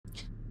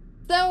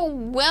So,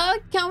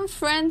 welcome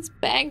friends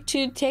back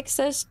to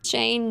Texas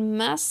Chainsaw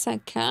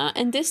Massacre,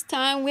 and this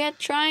time we are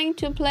trying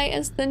to play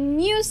as the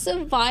new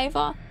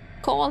survivor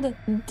called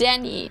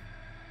Danny.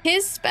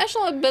 His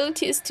special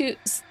ability is to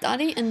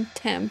study and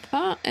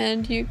tamper,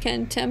 and you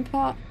can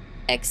tamper,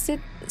 exit,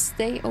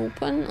 stay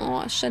open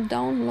or shut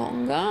down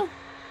longer.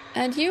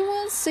 And you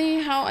will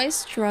see how I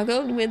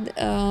struggled with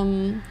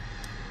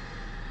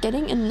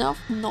getting enough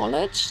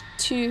knowledge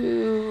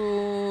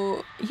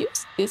to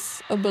use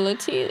this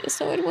ability,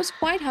 so it was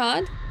quite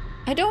hard.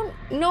 I don't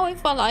know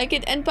if I like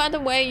it, and by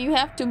the way, you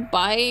have to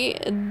buy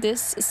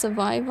this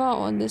survivor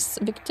or this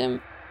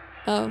victim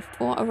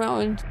for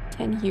around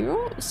 10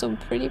 euro, so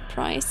pretty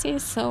pricey.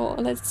 So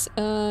let's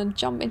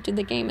jump into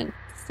the game and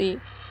see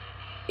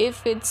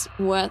if it's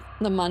worth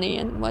the money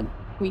and what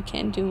we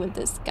can do with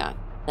this guy.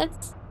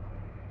 Let's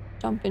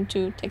jump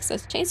into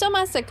Texas Chainsaw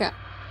Massacre.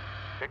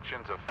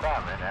 Depictions of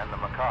famine and the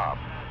macabre.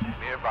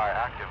 Nearby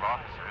active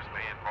officers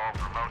may involve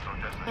remote or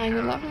distant. Are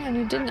you laughing and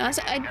you didn't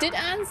answer? I did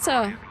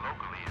answer!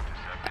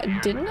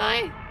 Didn't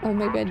I? Or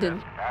maybe I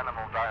didn't.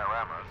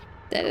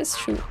 That is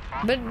true.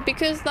 But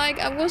because like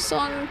I was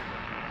on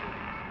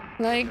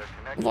like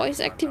voice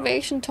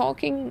activation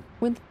talking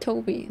with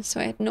Toby, so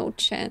I had no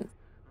chance.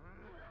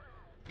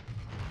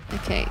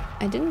 Okay,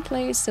 I didn't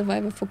play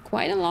Survivor for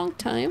quite a long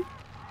time,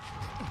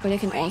 but I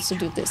can also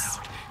do this.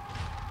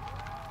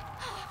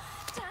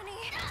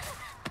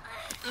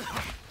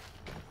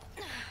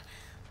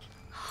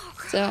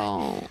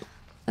 So,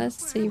 let's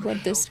see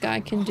what this guy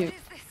can do.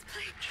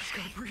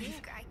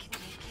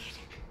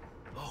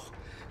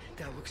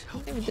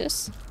 Maybe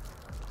this.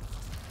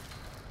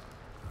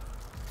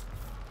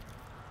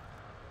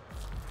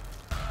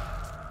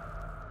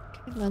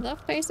 Okay,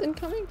 Leatherface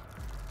incoming.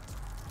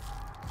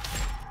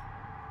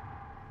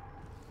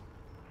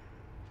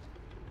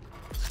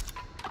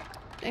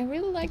 I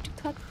really like to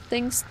cut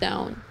things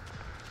down.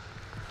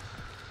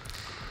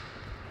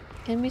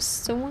 It can be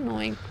so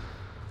annoying.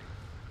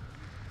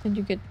 And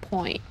you get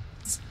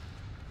points.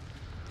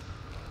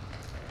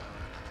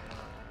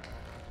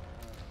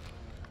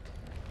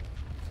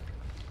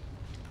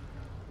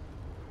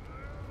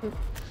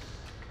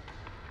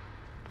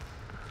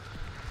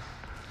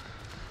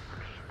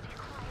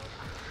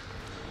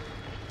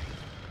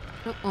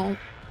 Uh-oh.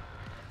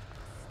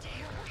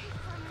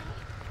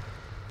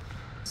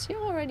 Is he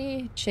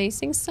already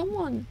chasing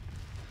someone?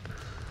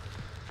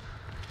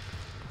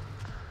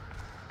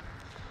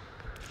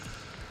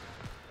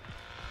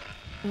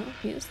 Oh,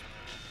 yes.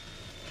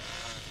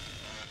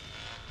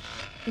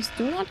 Please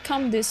do not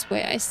come this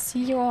way. I see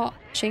your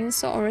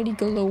chainsaw already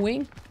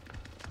glowing.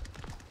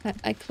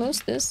 I close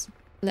this,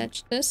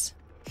 latch this,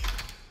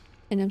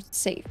 and I'm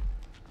safe.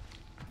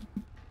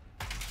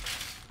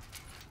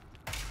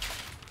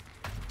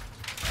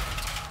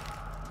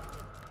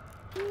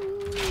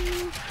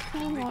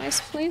 No noise,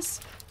 please.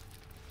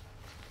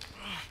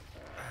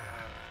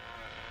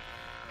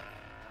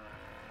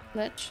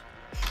 Latch.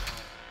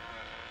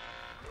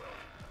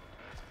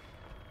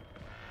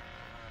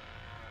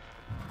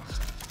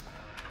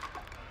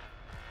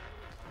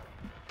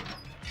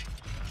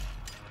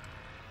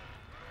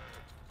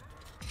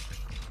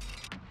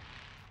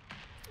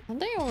 Are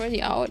they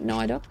already out? No,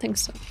 I don't think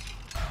so.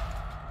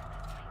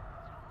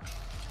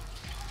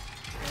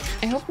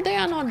 I hope they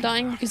are not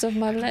dying because of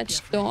my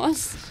latched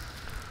doors.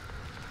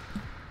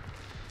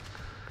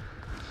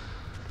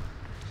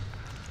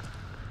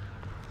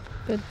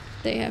 But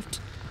they have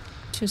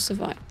to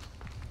survive.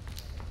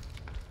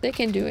 They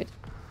can do it.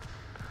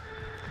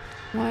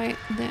 Why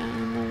there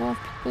are a lot of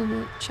people in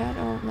the chat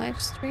or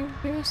live stream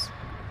viewers?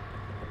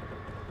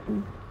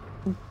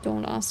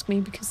 Don't ask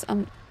me because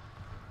I'm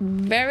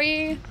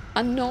very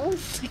unknown,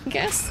 I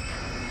guess.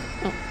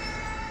 Oh.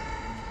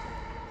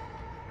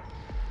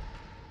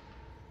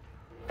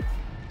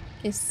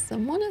 Is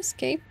someone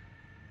escaped?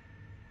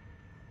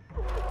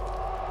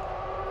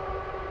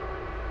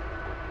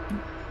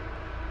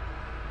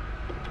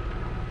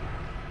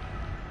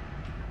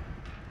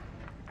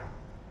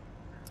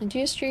 Do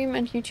you stream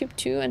on YouTube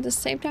too at the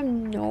same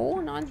time?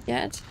 No, not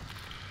yet.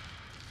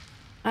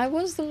 I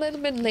was a little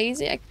bit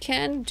lazy. I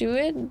can do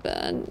it,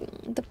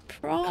 but the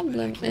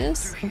problem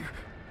is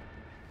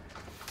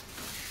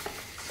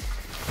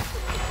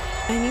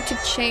I need to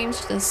change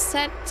the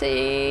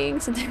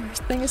settings and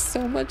everything is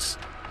so much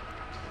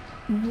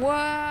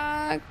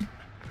work.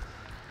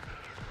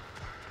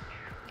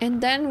 And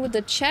then with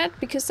the chat,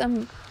 because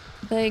I'm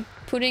like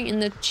putting in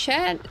the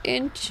chat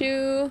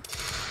into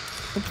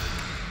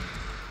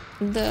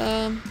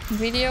the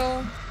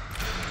video,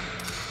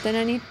 then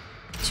I need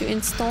to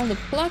install the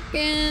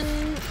plugin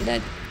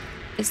that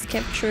is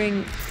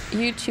capturing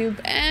YouTube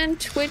and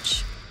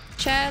Twitch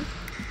chat,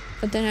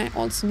 but then I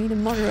also need a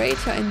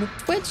moderator in the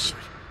Twitch,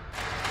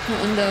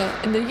 in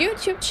the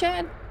YouTube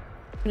chat.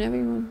 Can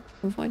everyone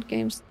avoid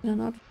games that are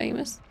not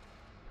famous?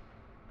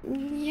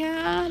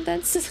 Yeah,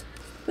 that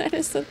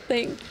is the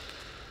thing.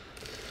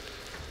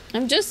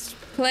 I'm just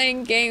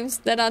playing games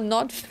that are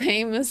not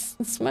famous.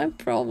 It's my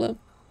problem.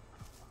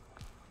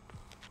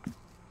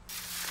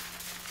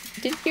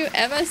 Did you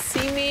ever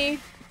see me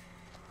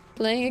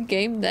playing a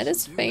game that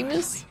is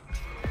famous?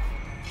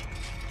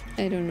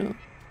 I don't know.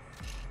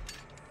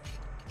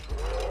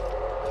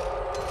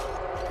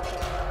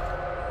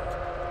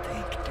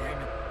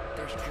 Damn it.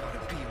 There's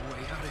gotta be a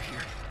way out of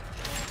here.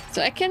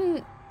 So I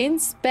can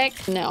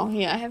inspect now.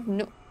 Here, I have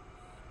no...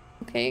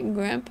 Okay,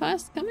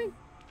 Grandpa's coming.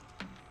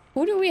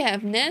 Who do we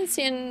have?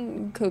 Nancy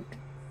and Cook.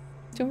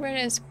 Tomb Raider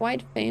is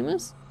quite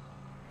famous.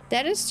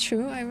 That is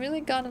true. I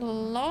really got a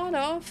lot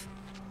of...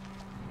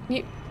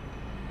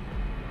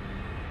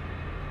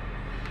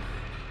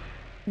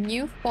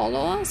 New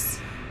followers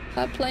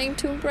by playing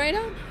Tomb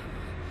Raider.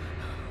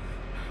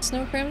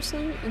 Snow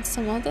Crimson and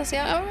some others.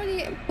 Yeah, I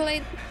already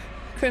played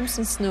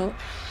Crimson Snow.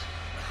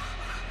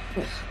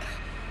 Oh.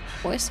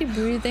 Why is he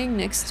breathing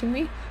next to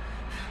me?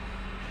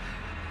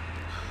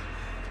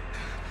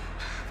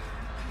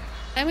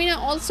 I mean, I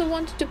also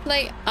wanted to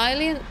play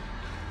Alien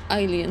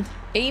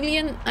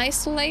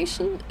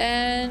Isolation,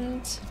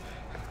 and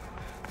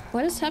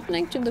what is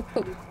happening to the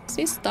cook? Is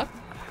he stuck?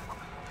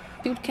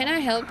 Dude, can I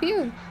help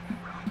you?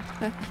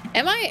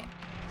 Am I?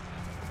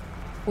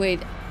 Wait,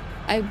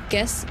 I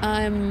guess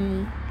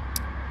I'm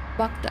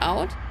bugged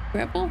out.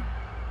 Rebel?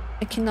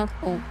 I cannot.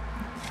 Oh,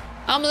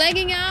 I'm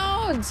lagging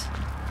out.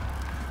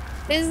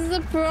 This is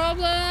a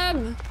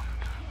problem.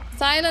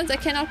 Silence. I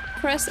cannot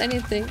press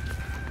anything.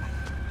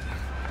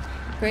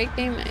 Great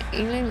game,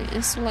 Alien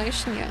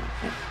Isolation. Yeah,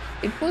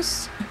 it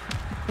was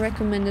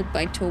recommended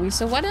by Toby.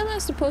 So what am I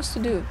supposed to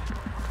do?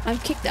 I'm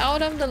kicked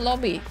out of the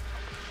lobby.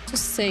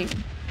 Just saying.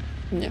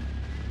 No.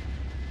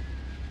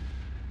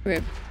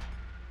 Rip.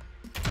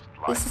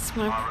 This is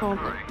my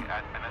problem.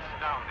 At an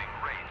astounding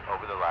rate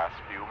over the last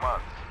few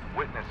months.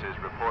 Witnesses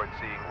report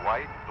seeing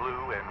white,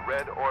 blue, and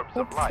red orbs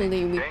of light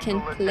Hopefully we can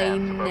play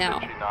now.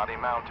 the Chinati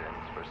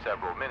Mountains for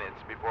several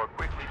minutes before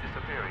quickly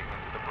disappearing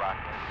into the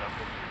blackness of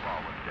the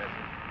fallen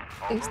desert.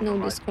 Please no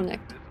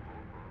disconnect.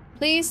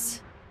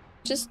 Please,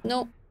 just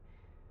no.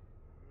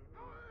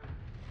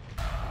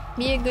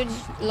 Be a good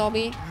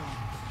lobby.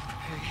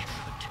 Pay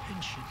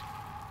attention.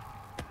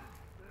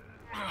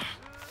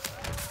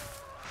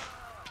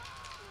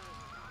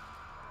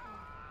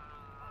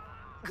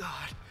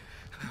 God,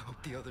 I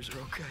hope the others are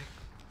okay.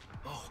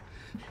 Oh,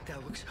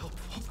 that looks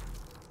helpful.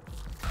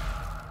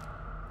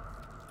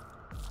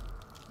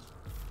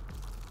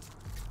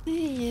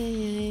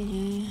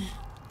 Yeah.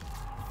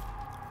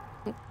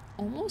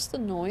 Almost a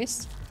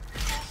noise.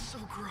 So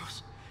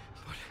gross,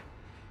 but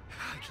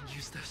I can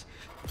use this.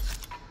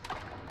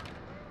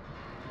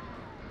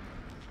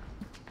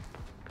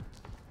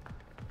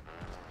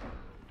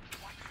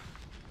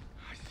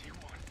 I see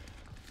one.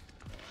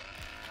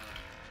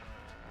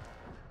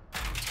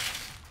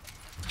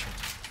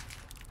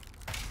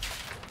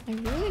 I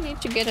really need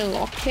to get a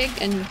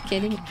lockpick and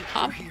getting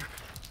up. Here.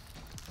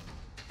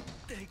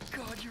 Thank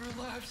God you're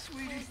alive,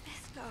 sweetie. Where's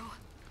this go?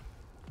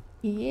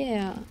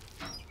 Yeah.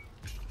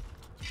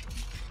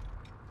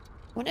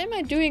 What am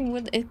I doing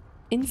with it?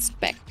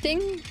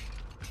 Inspecting?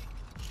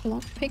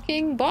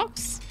 Lockpicking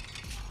box?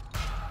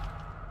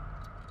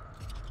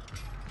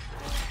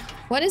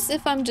 What is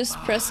if I'm just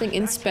pressing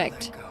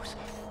inspect?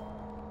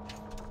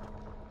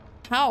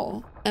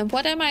 How? And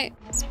what am I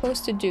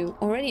supposed to do?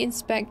 Already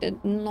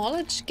inspected.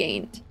 Knowledge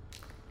gained.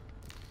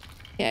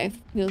 Yeah, I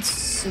feel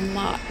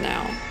smart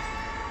now.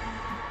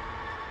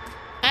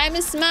 I'm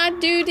a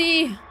smart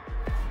duty!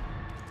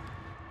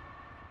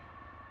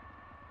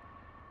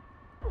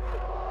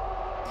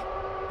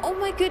 Oh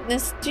my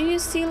goodness, do you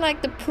see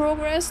like the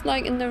progress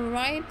like in the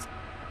right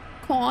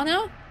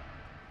corner?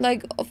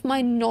 Like of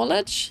my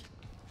knowledge?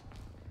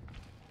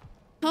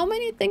 How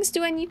many things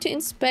do I need to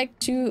inspect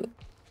to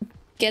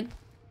get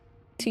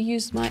to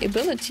use my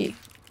ability?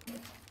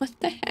 What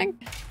the heck?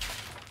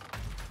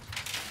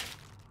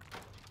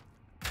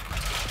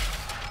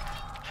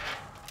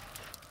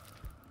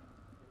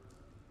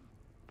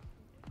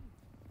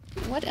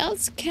 What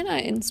else can I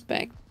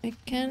inspect?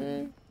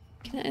 Can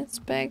I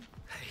inspect?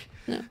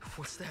 No.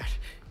 What's that?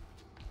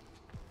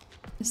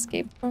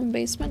 Escape from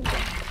basement.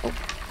 Oh.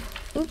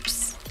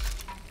 Oops.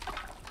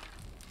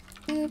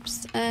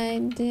 Oops, I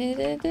did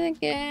it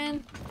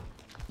again.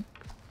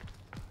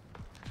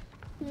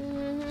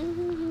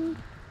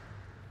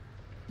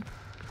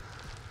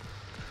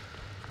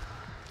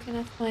 Can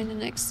I find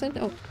an exit?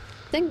 Oh,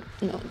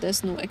 no,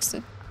 there's no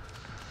exit.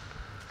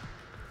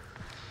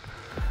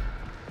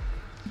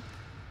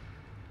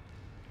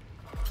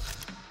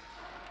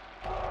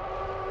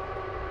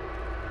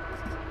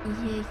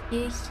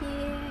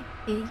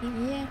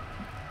 Yeah.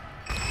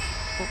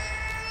 Oh,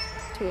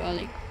 too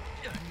early.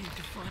 I need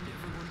to find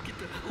everyone. Get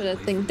the hell But I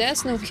away think from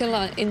there's no this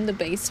killer in the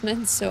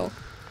basement, so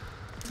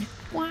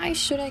why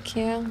should I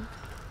care?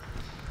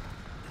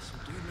 This'll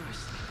do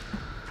nicely.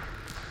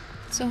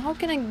 So how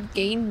can I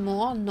gain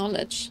more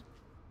knowledge?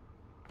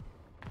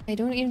 I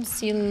don't even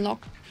see a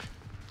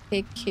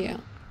lockpick here.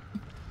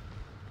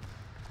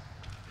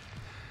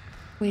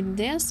 Wait,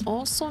 there's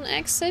also an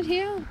exit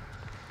here?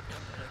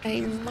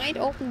 I might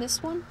open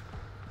this one.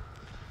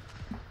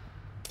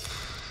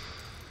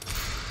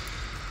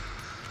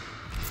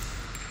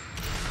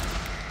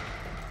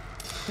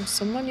 Did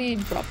somebody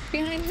drop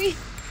behind me?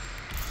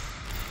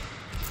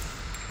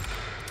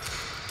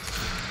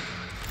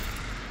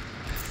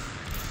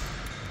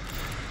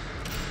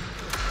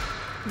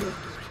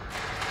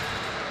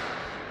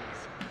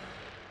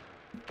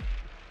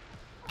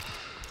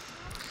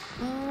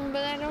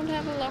 But I don't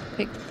have a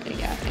lockpick.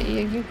 Yeah,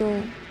 you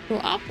go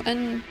up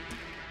and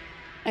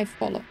I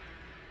follow.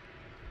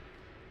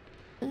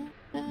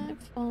 I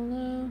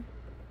follow.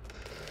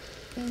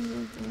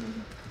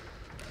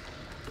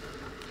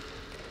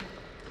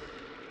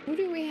 Who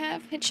do we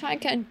have?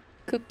 Hitchhiker and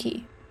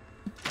Cookie.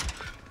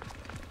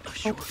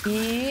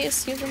 Okay,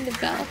 is using the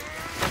bell.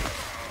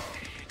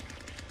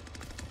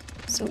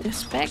 So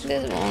inspect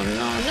this. Oh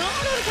no,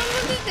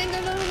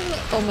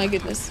 oh my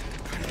goodness.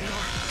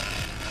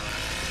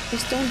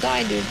 Just don't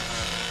die, dude.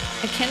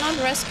 I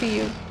cannot rescue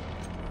you.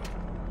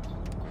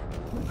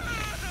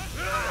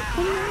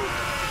 Oh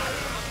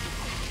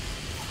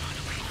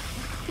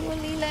no. Poor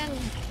Leland.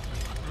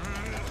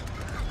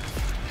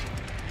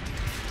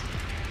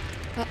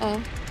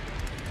 Uh-oh.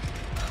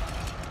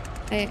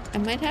 I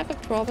might have a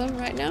problem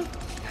right now.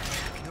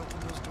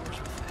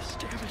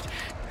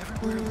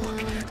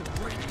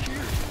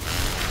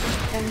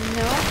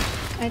 No,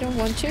 I don't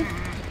want to.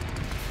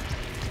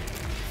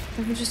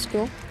 I will just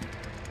go.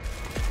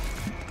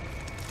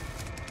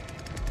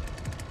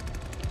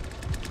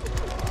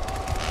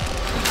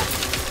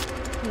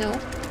 No,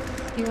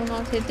 you are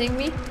not hitting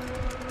me.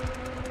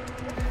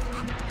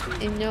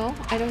 No,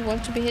 I don't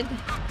want to be hit.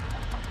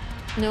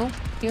 No,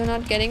 you're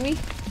not getting me.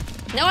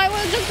 No, I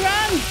will just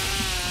run!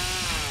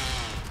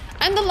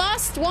 I'm the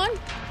last one!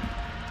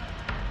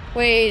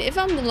 Wait, if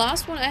I'm the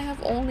last one, I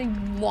have only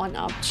one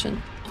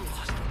option.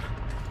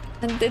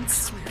 And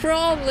it's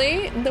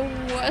probably the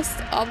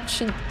worst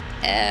option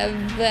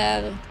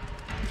ever.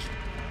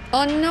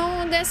 Oh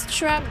no, there's a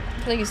trap.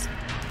 Please.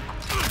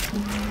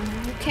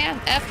 You can't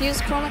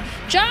use chroma.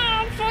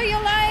 Jump for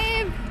your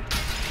life!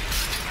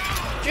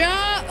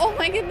 Jump! Oh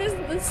my goodness,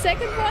 the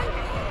second one?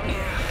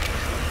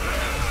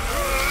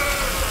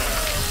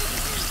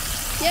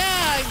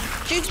 Yeah,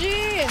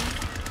 GG!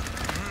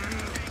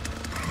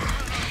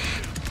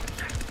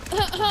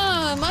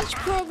 Much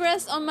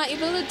progress on my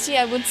ability,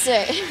 I would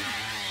say.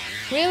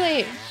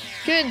 Really?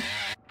 Good.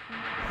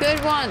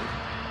 Good one.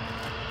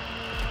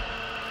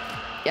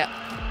 Yeah.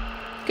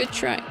 Good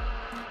try.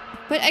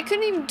 But I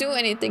couldn't even do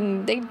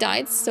anything. They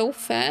died so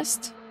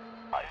fast.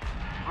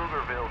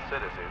 Pflugerville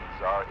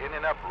citizens are in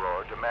an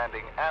uproar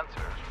demanding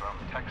answers from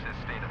Texas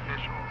state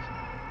officials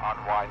on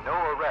why no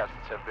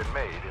arrests have been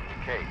made in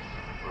the case.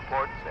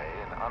 Reports say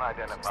an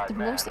unidentified the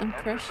man most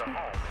entered the home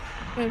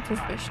very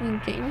professional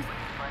game.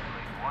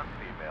 strangling one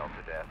female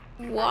to death.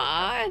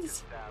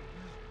 What?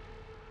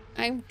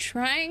 I'm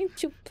trying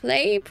to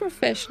play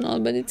professional,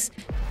 but it's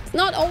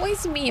not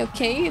always me,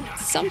 okay?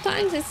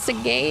 Sometimes it's the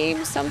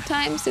game,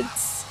 sometimes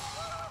it's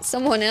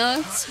someone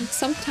else,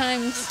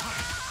 sometimes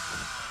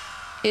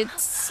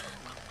it's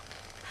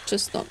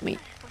just not me.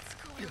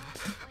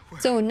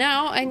 So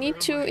now I need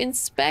to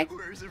inspect.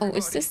 Oh,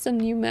 is this the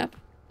new map?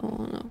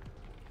 Oh no.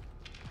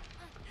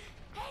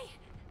 Hey,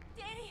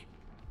 Danny,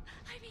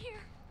 I'm here.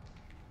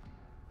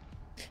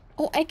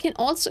 Oh, I can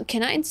also.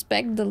 Can I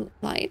inspect the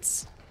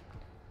lights?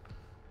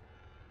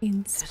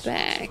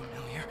 Inspect.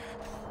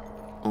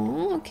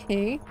 Oh,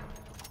 okay.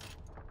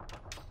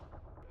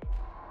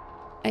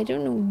 I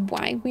don't know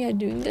why we are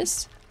doing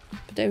this,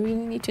 but I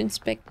really need to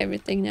inspect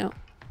everything now.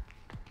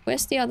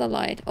 Where's the other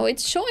light? Oh,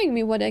 it's showing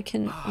me what I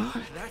can...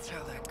 Oh, that's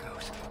how that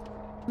goes.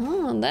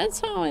 Oh,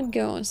 that's how it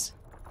goes.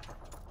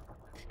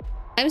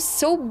 I'm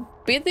so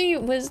busy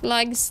with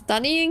like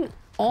studying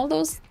all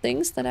those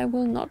things that I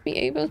will not be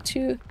able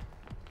to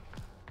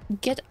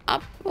get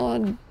up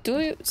or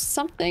do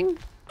something.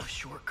 A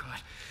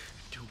shortcut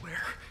to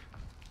where?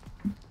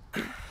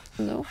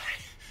 No.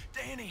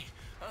 Danny,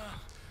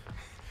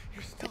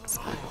 you're still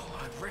alive. Oh,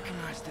 I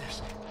recognize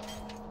this.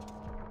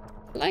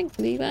 Like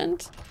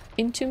Leland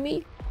into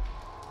me.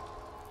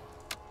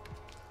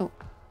 Oh.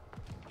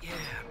 Yeah,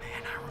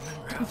 man, I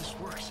remember how this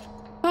works.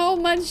 How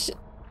much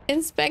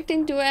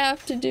inspecting do I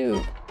have to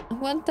do?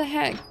 What the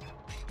heck?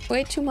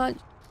 Way too much.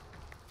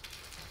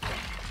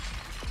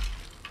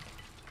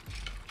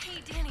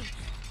 Hey, Danny.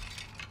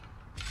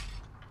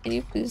 Can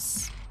you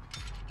please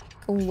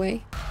go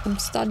away? I'm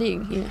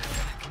studying here.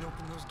 I can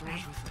open those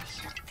doors with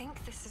this. I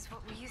think this is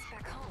what we use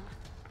back home.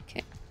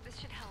 Okay. This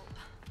should help.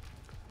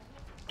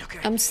 Okay.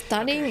 I'm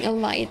studying a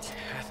light.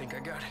 I think I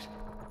got it.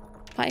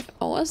 5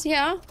 hours?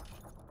 Yeah.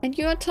 And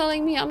you are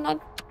telling me I'm not...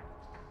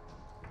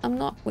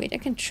 Wait, I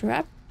can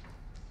trap?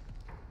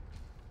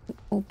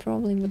 Oh,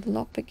 probably with the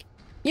lockpick.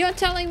 You're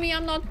telling me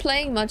I'm not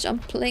playing much. I'm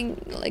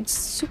playing, like,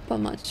 super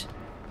much.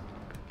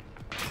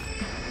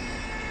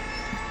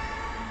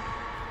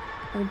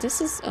 Oh, this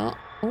is... oh,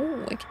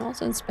 I can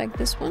also inspect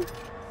this one.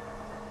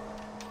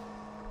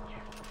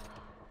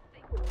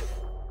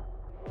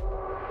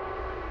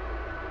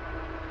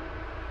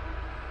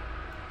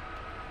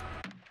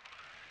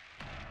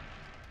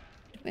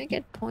 Do I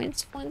get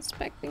points for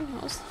inspecting?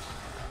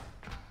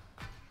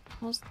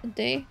 How's the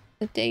day?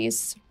 The day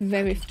is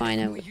very fine,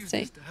 I would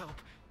say. To help.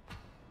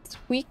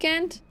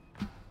 weekend.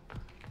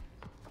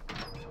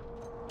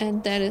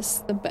 And that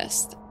is the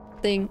best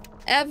thing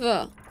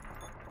ever.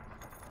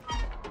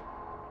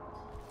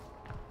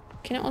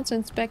 Can I also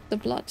inspect the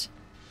blood?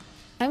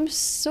 I'm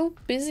so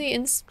busy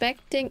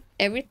inspecting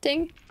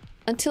everything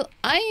until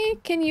I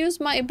can use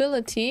my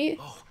ability.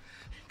 Oh,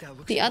 that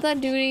looks The other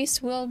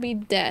duties will be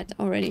dead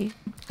already.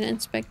 Can I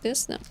inspect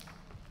this? No.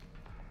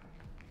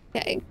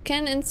 Yeah, I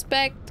can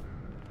inspect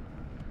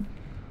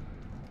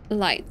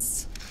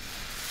lights.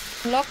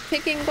 Lock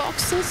picking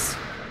boxes.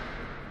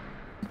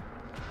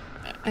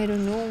 I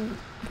don't know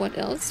what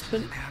else,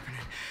 but isn't happening.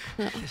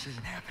 no. This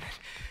isn't happening.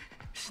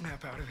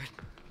 Snap out of it.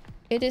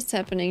 It is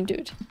happening,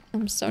 dude.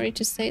 I'm sorry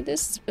to say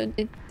this, but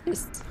it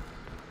is.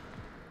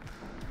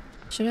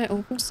 Should I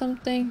open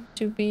something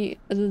to be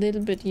a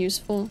little bit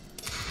useful?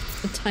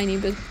 A tiny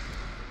bit.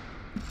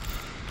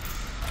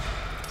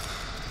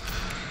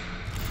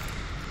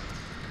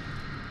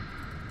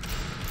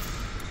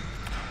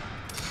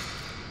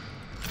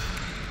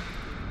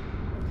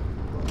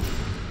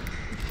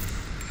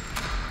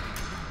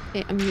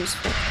 Okay, I'm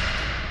useful.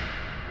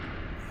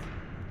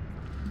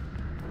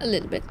 A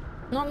little bit.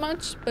 Not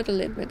much, but a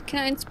little bit. Can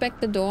I inspect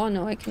the door?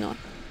 No, I cannot.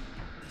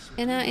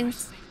 Can I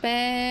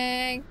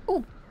inspect...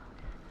 Oh!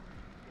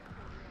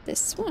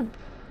 This one.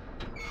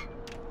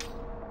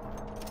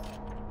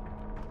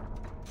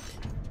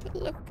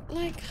 Look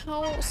like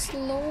how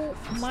slow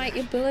my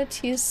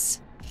ability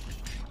is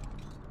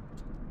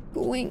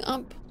going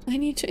up. I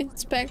need to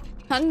inspect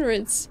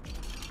hundreds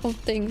of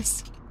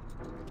things.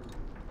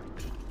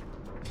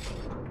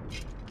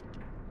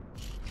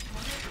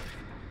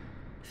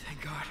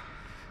 Thank God.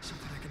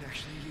 Something I can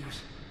actually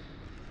use.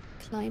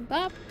 Climb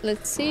up.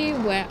 Let's see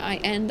where I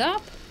end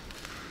up.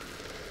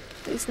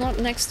 It's not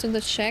next to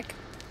the shack.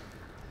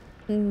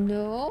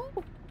 No.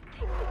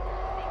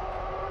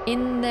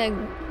 In the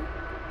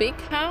big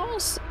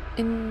house?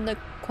 In the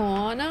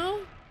corner?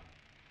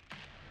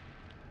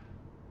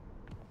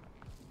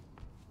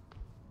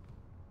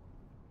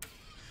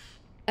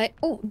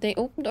 Oh, they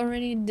opened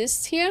already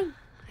this here?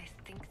 I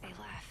think they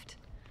left.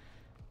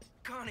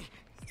 Connie,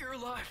 you're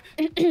alive.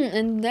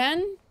 And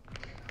then...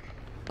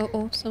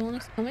 Uh-oh, someone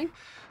is coming.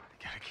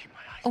 Gotta keep my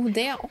eyes. Oh,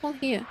 they are all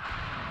here.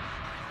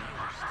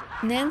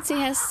 Nancy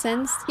has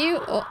sensed you.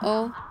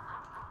 Uh-oh.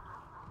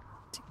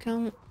 To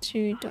come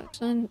to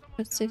Dodgson.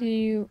 What city do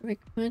you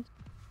recommend?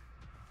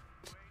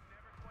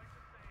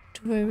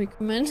 Do I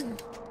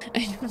recommend?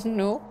 I don't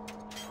know.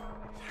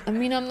 I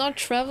mean, I'm not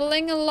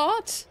traveling a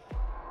lot.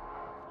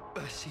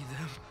 I see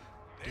them.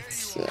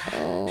 So...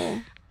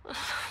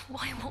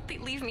 Why won't they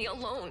leave me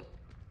alone?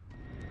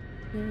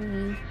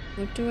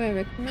 what do I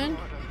recommend?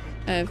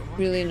 I have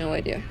really no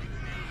idea.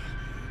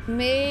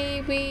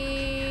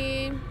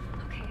 Maybe...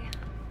 Okay,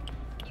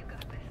 you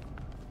got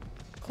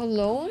this.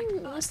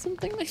 Cologne or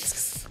something like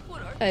this?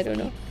 I don't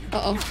know.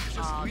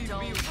 Uh-oh. Leave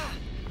me.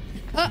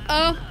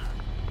 Uh-oh!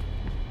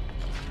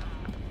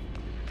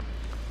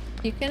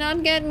 You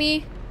cannot get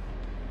me.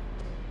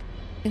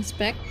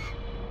 Inspect.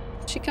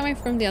 Is she coming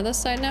from the other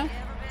side now?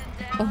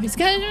 Oh, he's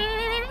got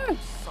it.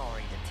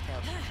 Sorry to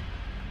tell you.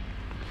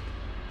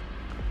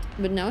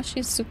 But now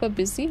she's super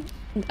busy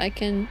and I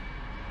can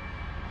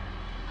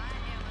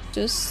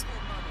just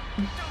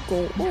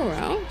go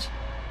around.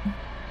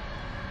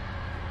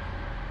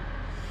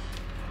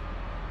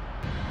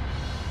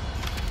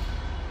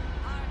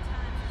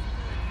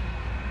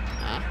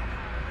 Ah.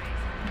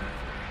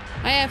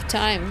 I have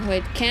time.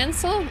 Wait,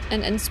 cancel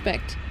and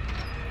inspect.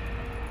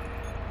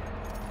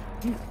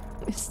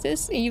 Is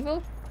this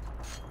evil?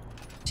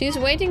 She's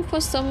waiting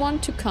for someone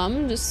to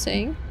come, just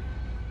saying.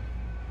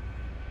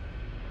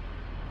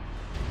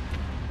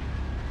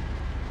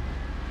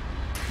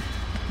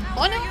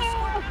 Oh no!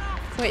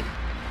 Wait.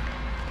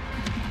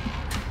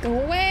 Go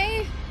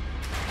away!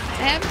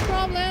 I have a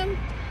problem!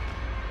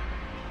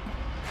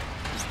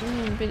 Is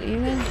that a bit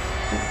even?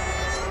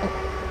 Oh.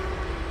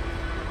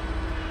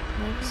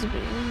 What is a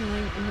bit even?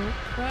 Like low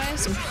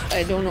price?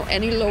 I don't know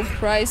any low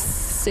price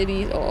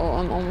cities. Oh,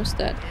 I'm almost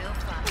dead.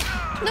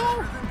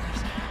 No!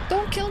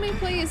 Don't kill me,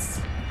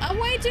 please! I'm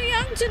way too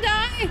young to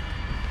die!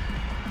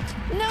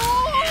 No!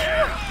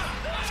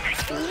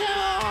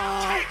 No!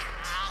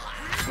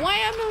 Why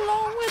am I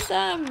alone with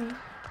them?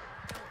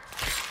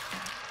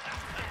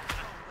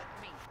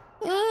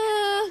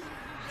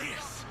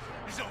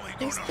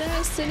 Is there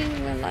a city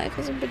where life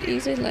is a bit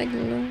easy, like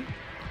low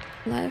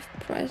life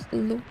price?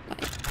 Low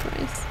life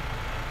price?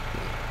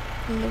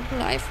 Low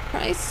life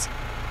price?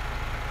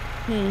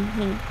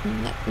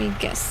 Let me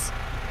guess.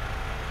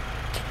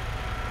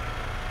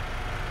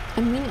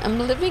 I mean, I'm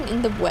living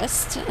in the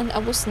west and I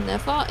was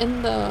never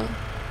in the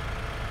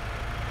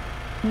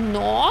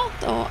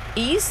north or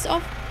east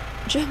of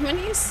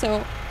Germany,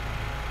 so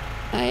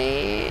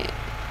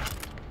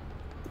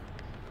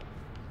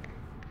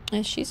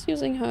and she's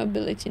using her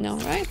ability now,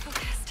 right?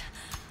 Focused.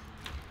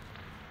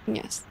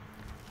 Yes.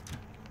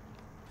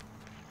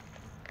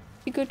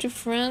 You go to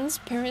France,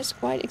 Paris,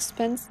 quite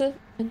expensive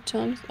in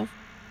terms of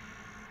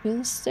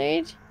real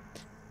estate.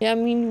 Yeah, I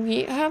mean,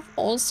 we have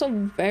also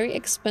very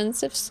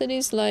expensive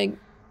cities like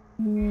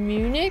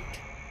Munich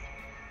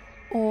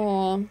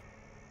or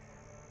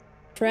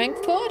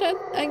Frankfurt,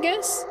 I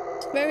guess.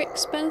 It's very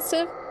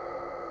expensive,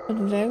 but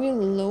very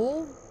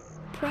low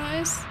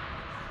price.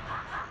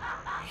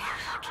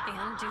 I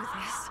can do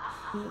this.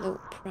 Low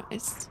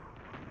price.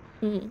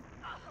 Hmm.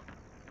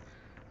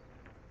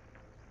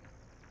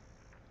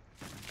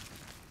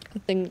 I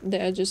think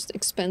they're just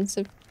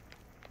expensive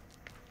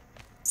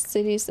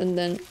cities, and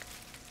then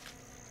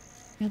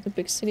yeah, the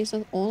big cities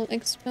are all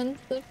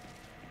expensive.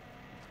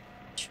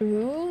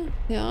 True,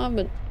 yeah,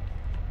 but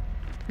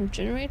the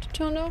generator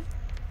turned off.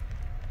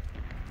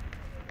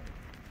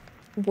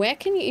 Where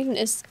can you even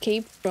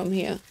escape from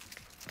here?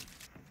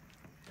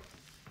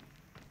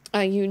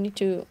 Ah, you need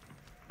to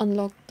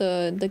unlock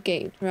the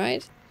gate,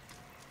 right?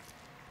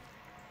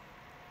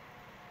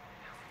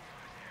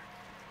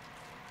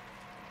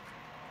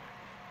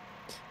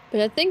 But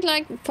I think,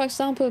 like, for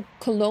example,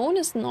 Cologne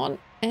is not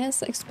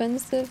as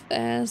expensive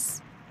as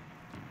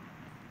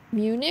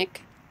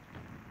Munich.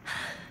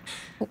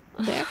 Oh,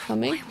 they're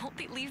coming. Why won't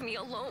they leave me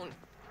alone?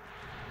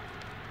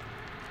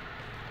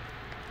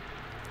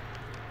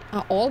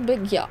 Are all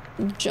big? Yeah,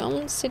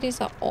 German cities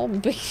are all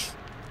big.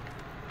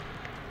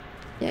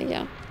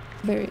 Yeah,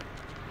 very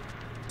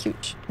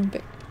huge and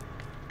big.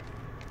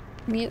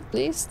 Me at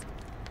least.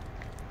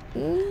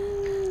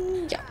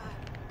 Yeah.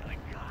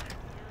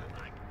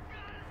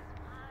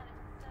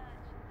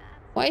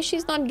 Why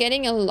she's not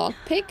getting a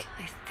lockpick?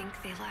 I think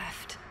they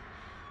left.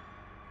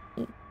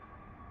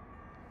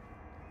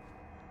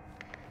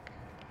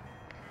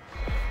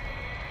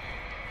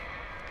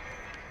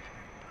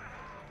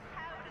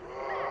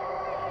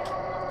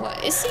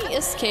 Well, is he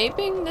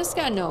escaping? This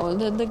guy, no.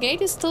 The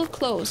gate is still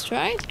closed,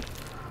 right?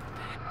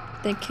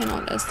 They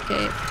cannot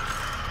escape.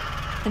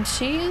 And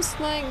she is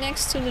like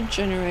next to the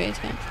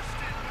generator.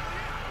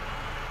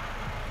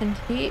 And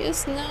he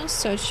is now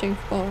searching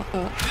for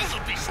her.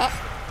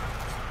 Oh.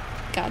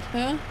 Got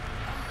her.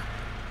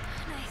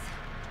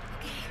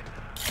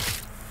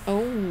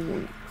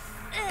 Oh.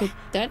 But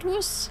that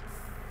was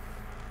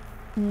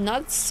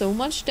not so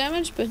much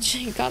damage, but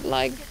she got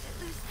like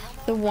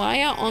the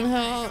wire on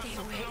her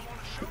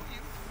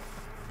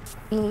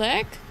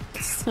leg.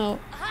 So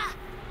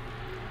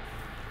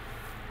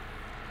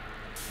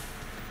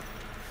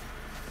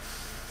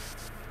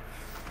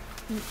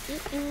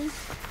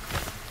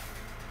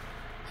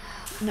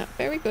not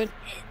very good.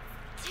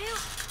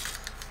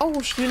 Oh,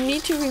 you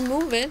need to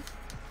remove it.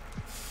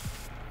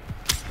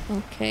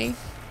 Okay.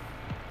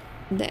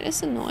 That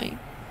is annoying.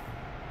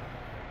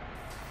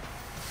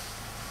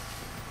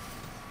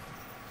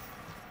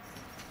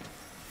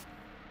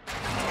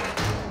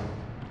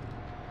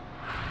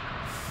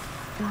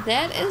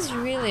 That is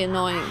really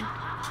annoying.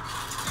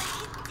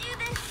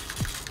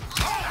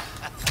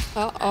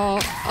 Uh-oh.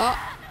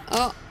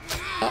 Oh.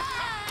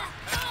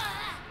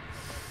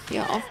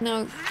 You're off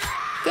now.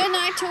 Good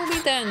night, Toby,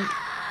 then.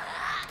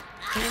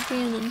 Can't be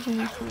an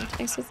international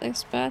Texas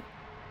expert,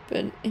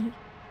 but in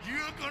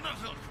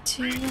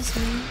 2 years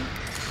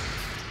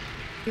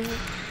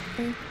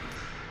later,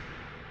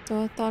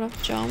 so I thought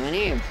of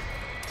Germany.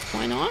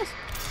 Why not?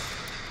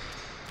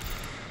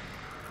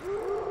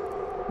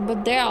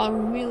 But there are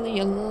really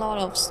a lot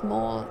of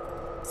small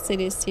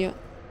cities here.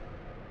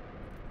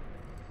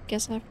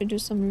 Guess I have to do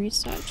some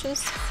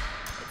researches.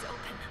 It's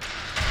open.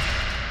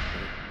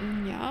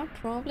 Yeah,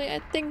 probably. I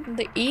think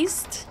the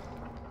east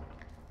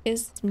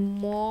is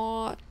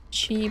more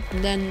cheap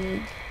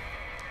than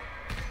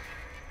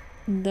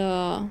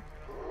the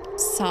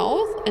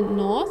south and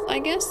north, I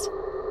guess.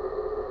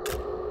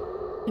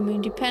 I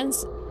mean,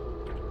 depends,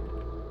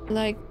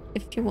 like,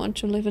 if you want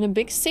to live in a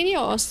big city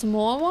or a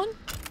small one,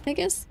 I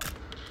guess.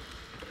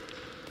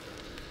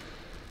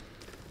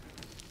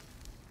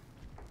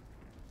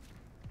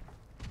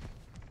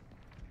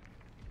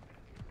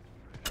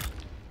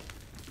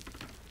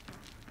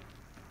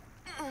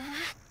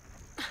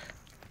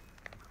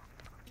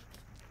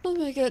 Oh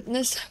my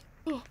goodness.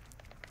 Oh.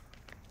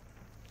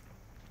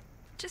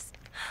 Just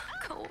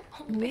go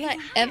home. Will I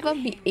ever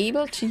be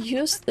able to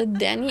use the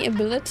Danny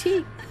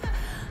ability?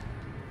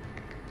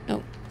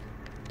 Oh,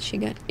 she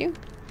got you.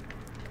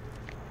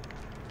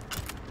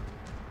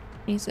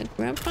 Is it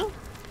Grandpa?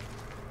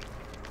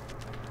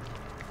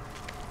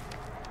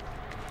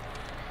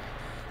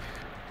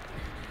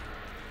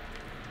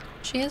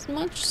 She has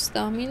much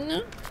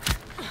stamina.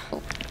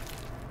 Oh.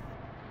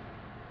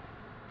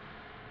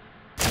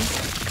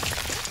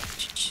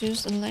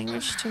 Choose a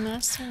language to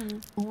master.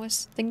 I'm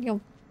always thinking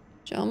of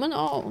German.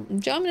 Oh,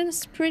 German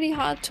is pretty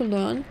hard to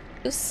learn,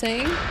 just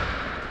saying.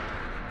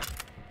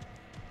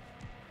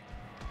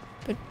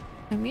 But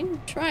I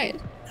mean, try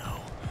it.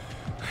 No,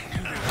 I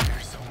knew they were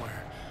here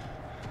somewhere.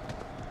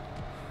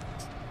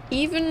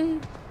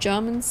 Even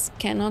Germans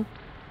cannot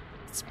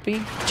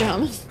speak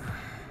German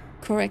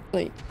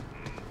correctly.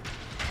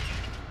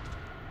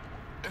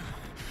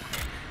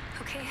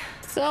 Okay.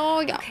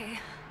 So yeah. Okay.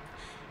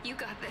 You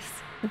got this.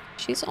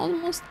 She's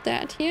almost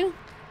dead here.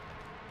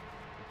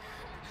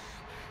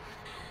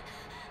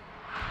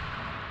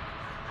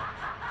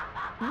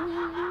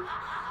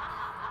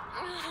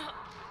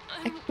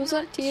 I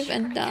Teeth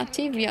and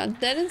Dativ. Yeah,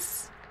 that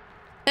is.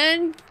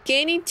 And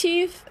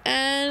Genitive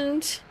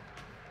and.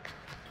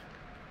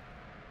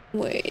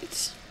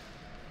 Wait.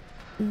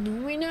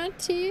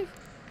 Nominative?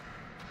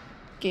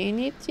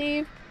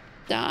 Genitive?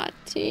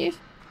 Dativ?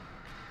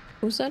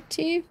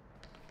 Accusative?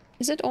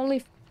 Is it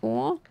only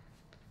 4?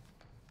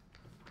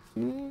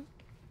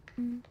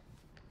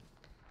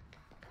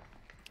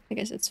 I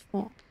guess it's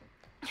 4.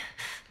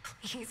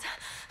 Please,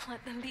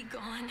 let them be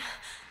gone.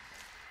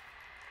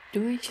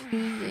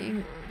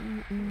 Durchführung.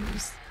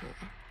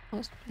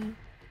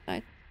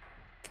 Right.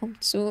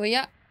 Kommt so,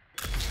 yeah.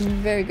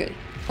 Very good.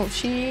 Oh,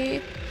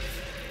 she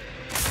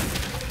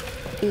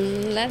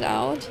let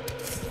out.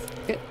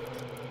 Good.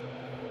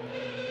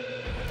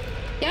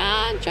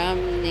 Yeah,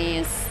 Germany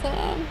is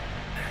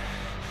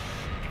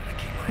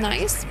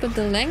nice, but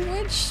the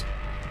language,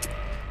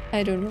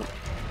 I don't know.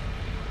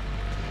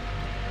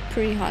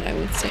 Pretty hard, I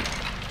would say.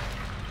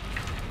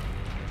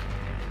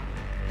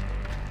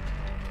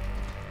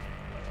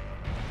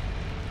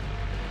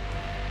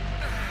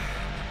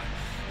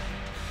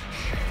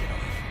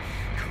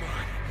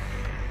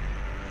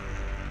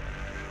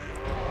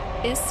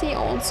 Is he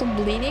also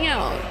bleeding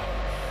out?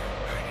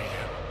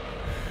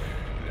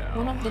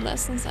 One of the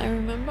lessons I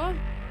remember.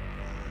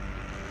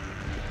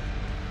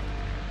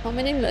 How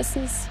many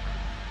lessons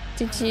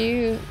did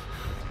you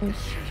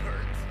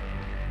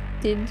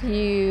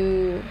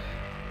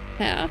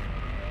have?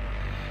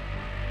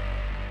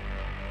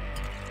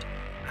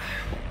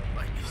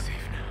 Might be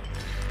safe now.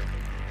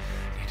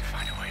 Need to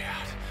find a way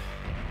out.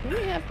 Do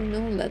we have no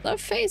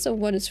Leatherface, or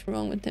what is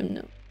wrong with them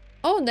now?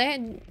 Oh,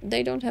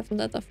 they don't have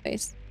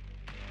Leatherface.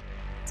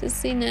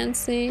 Sissy,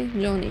 Nancy,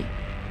 Johnny.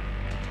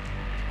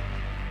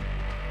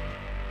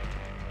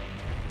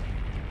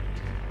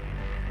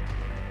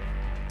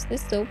 Is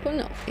this open?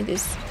 No, it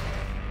is.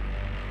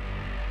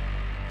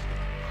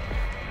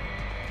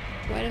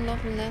 Quite a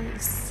lot of them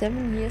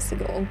 7 years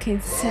ago. Okay,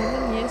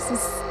 7 years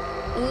is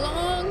a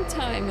long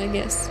time, I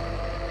guess.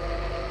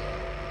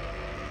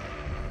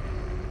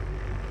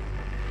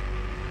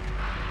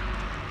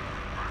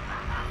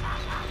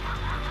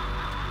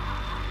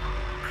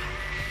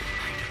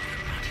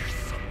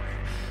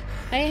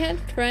 I had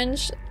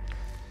French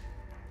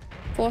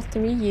for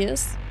 3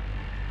 years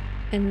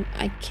and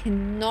I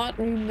cannot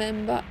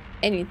remember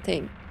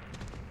anything.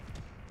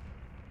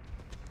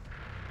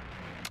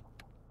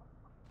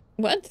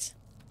 What?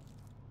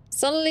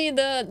 Suddenly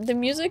the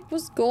music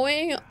was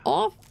going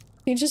off.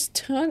 You just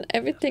turned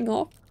everything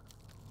off.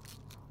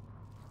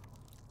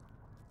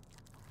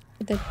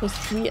 That was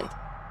weird.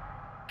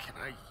 Can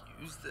I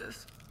use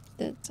this?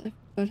 That I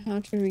forgot how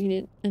to read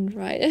it and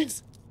write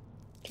it.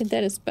 Okay,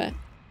 that is bad.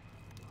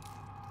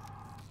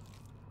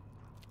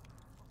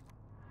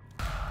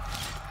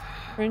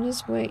 French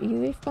is way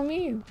easy for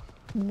me.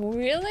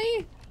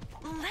 Really?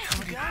 Let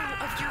go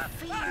of your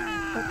fear.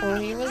 Oh,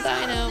 he will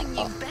die now.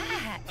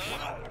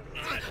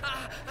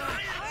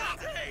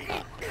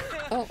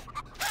 Oh.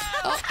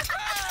 Oh.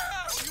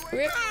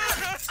 Rip.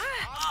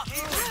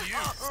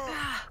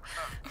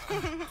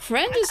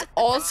 French is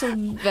also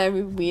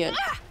very weird.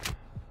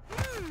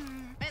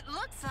 It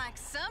looks like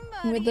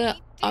somebody With the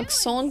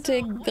accent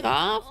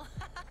grave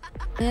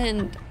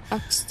and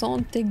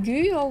accent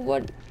aigu, or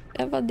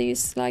whatever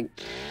these like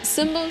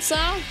symbols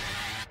are.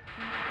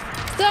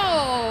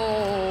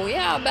 So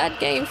yeah, bad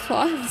game for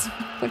us.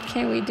 What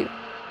can we do?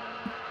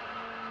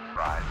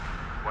 Right.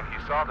 When he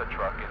saw the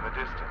truck in the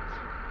distance,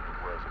 it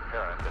was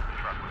apparent that the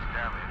truck was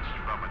damaged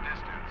from a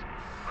distance,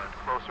 but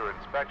closer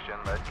inspection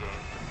led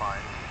Gaines to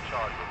find the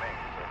charred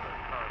remains of a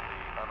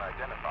currently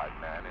unidentified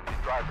man in the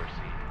driver's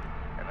seat,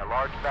 and a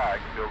large bag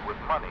filled with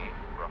money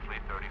roughly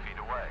 30 feet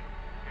away.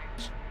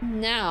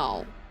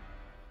 Now,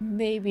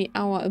 maybe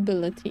our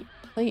ability.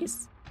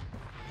 Please.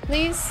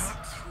 Please.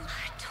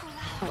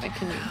 Oh, I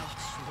can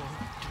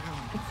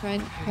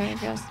I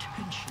just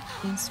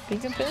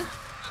speak a bit.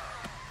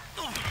 I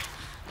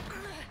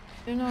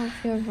don't know if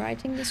you're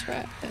writing this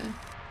right.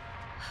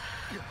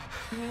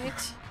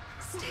 Right.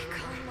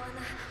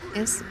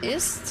 Es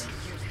ist.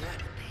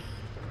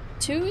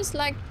 2 is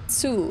like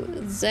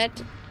 2. Z.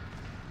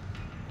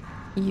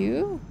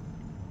 U.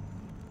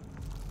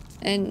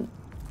 And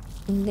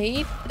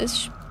late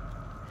is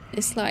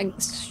like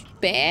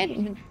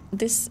spät.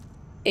 This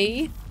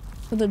A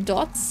with the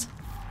dots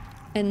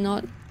and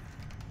not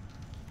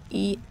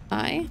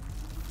E-I.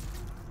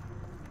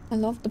 I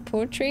love the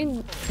poetry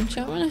in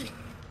German.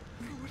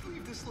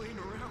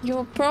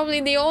 You're probably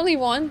the only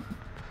one.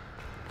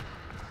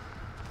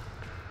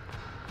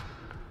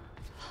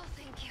 Oh,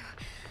 thank you.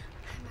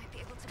 I might be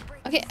able to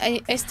break.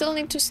 Okay, I still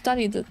need to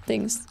study the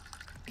things.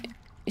 Okay.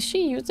 Is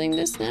she using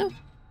this now?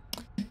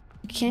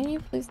 Can you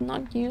please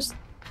not use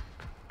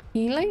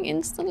healing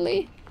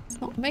instantly? It's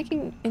not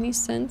making any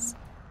sense.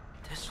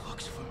 This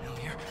looks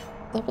familiar.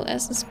 Double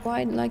S is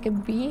wide like a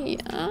B.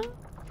 Yeah,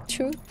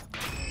 true.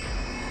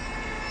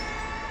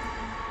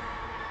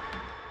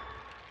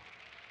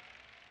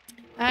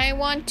 I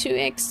want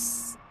to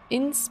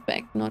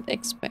inspect, not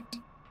expect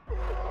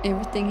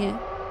everything here.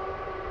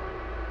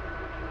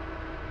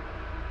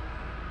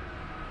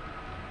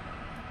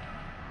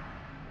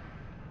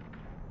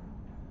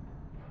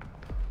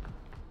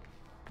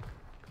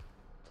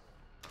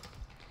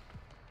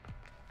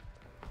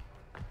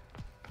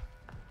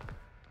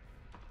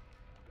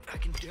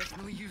 can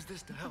definitely use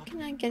this to help. How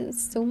can I get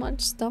so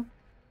much stuff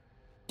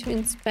to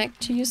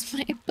inspect to use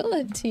my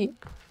ability?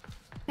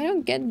 I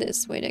don't get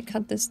this. Wait, I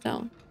cut this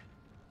down.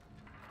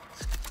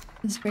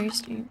 It's very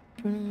strange.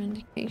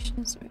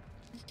 Indications.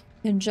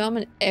 In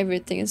German,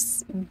 everything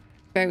is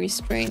very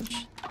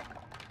strange.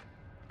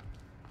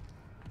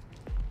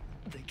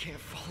 They can't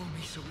follow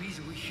me so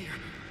easily here.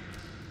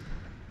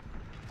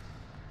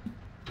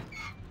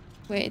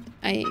 Wait,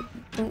 I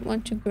don't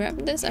want to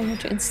grab this. I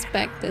want to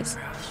inspect this.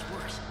 How this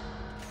works.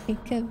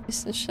 Icke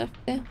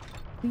Wissenschaftler.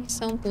 We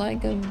sound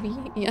like a V.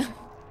 Yeah.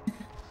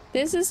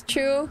 This is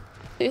true.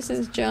 This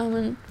is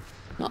German.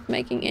 Not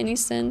making any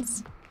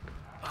sense.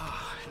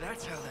 Ah,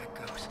 that's how that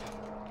goes.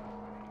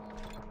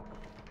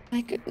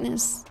 My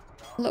goodness.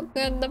 Look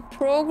at the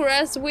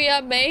progress we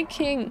are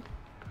making.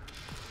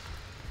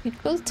 It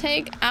will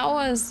take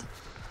hours.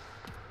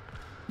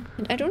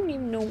 And I don't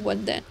even know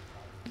what that...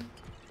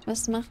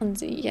 Was machen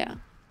sie? Yeah.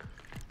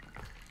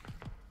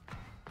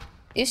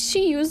 Is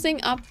she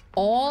using up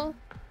all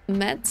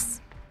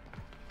meds?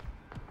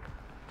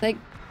 Like,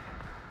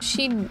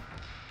 she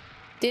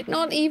did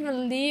not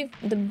even leave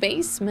the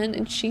basement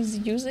and she's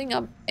using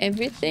up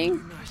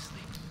everything?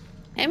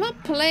 Am I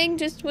playing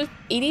just with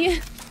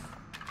idiots?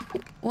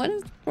 What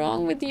is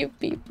wrong with you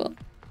people?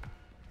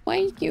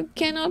 Why you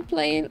cannot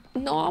play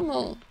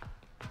normal?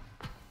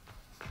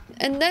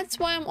 And that's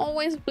why I'm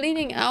always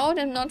bleeding out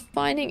and not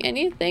finding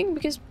anything,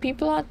 because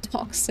people are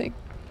toxic.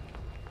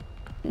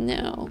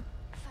 No.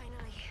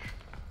 Finally.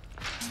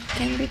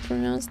 Can be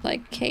pronounced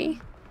like K.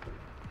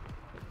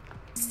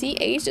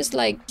 CH is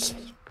like...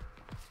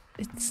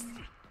 It's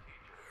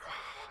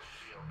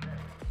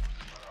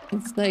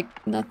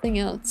like nothing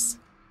else.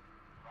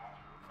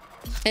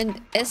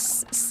 And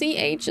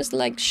SCH is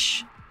like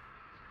sh.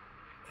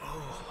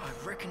 Oh, I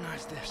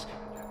recognize this.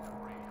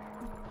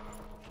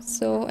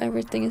 So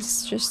everything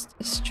is just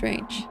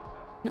strange.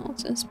 Can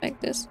also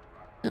inspect this.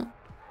 No.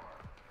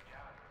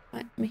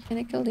 Right,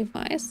 mechanical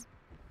device.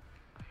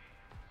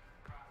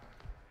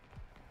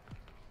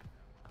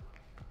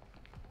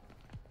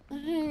 I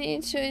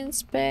need to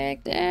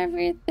inspect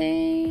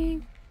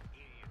everything.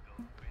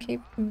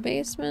 Escape from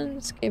basement.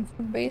 Escape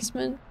from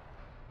basement.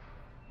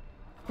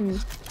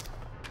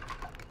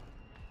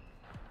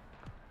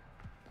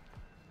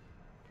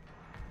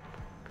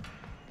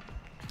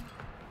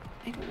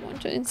 I don't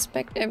want to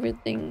inspect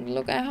everything.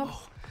 Look, I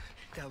have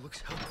That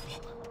looks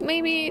helpful.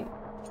 maybe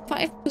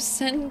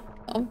 5%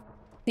 of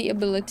the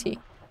ability.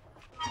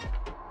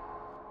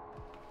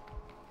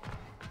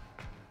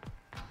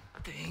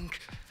 Think,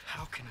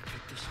 how can I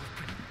get this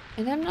open?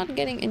 And I'm not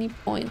getting any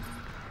points.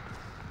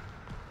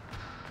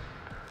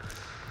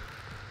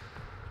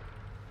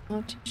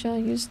 Our teacher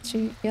used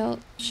to yell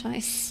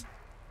scheiß.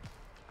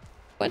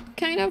 What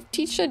kind of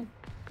teacher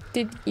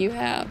did you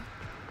have?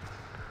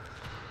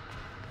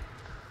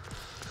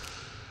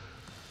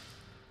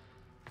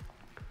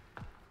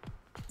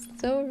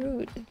 So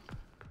rude.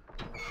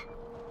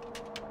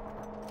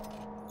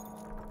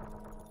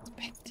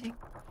 Inspecting.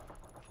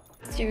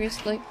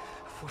 Seriously,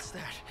 What's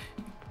that?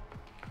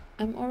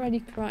 I'm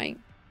already crying.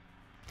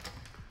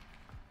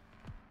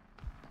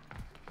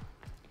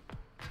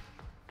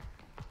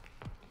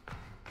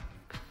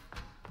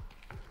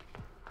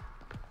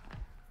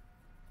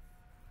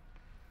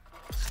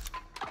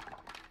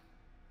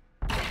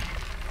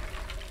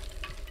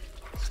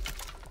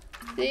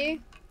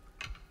 See?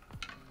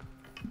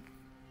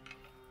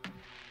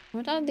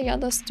 What are the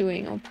others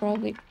doing? Or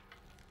probably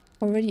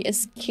already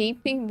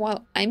escaping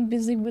while I'm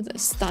busy with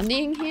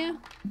studying here?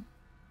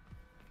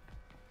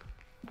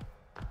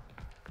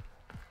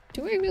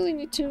 Do I really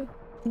need to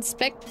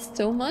inspect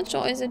so much,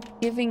 or is it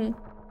giving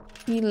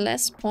me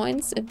less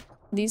points if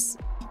these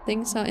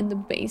things are in the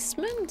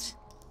basement?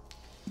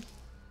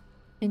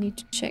 I need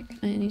to check.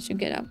 I need to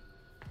get up.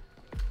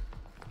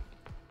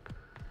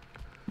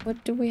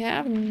 What do we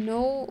have?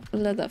 No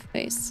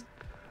Leatherface.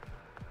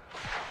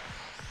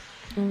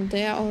 Oh,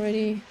 they are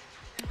already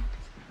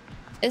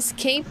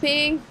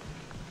escaping.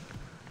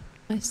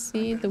 I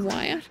see the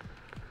wire.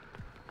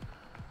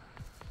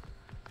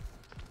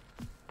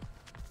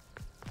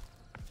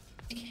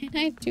 What can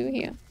I do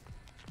here?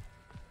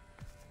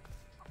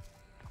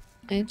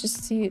 I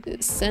just see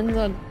the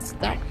sensor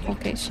stuff.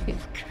 Okay, shit.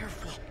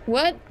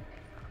 What?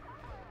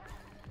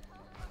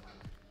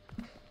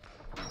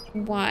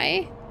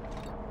 Why?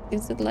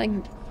 Is it like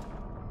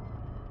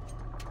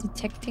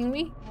detecting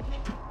me?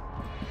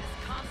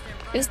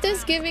 Is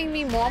this giving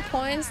me more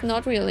points?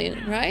 Not really,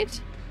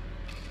 right?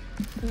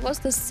 It was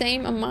the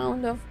same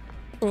amount of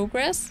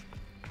progress.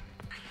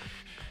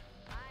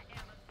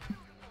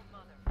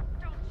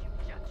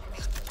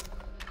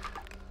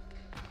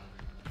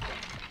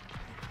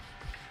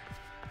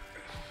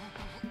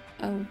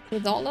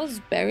 With all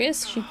those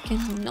barriers, she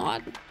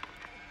cannot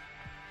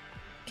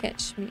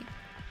catch me.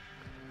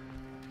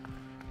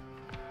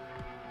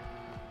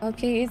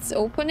 Okay, it's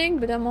opening,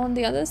 but I'm on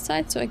the other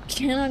side, so I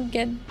cannot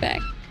get back.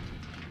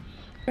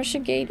 Pressure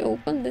gate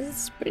open.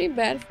 This is pretty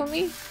bad for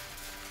me.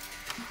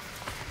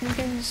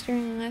 Okay, just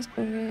during the last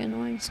go very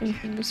annoying, so you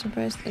can be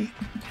surprised that...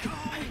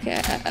 Okay,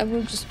 I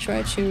will just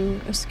try to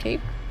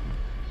escape.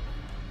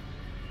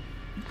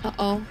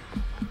 Uh-oh.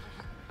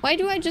 Why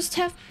do I just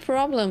have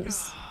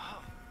problems?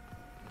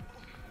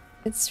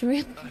 It's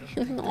really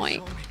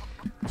annoying.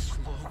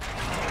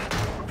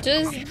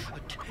 Just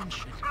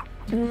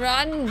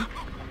run.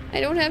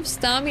 I don't have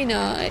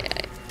stamina.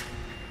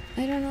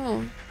 I don't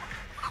know.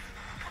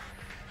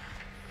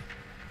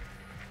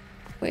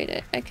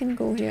 Wait, I can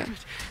go here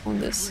on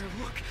this.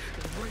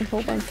 I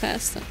hope I'm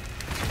faster.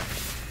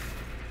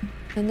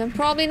 And I'm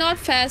probably not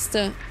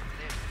faster.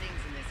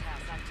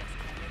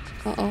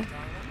 Uh-oh.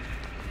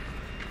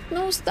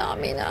 No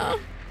stamina.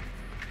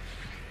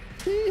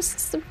 Please,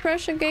 is the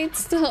pressure gate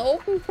still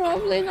open?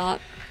 Probably not.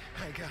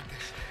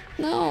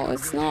 No,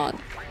 it's not.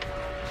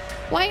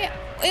 Why?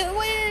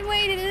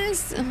 Wait, it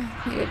is. Oh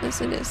my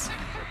goodness, it is.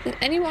 Did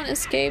anyone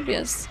escape?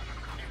 Yes.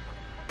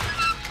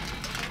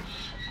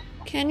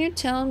 Can you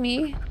tell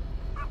me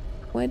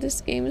why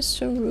this game is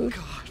so rude?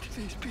 God,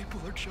 these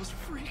people are just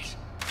freaks.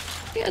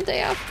 Yeah,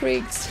 they are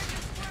freaks.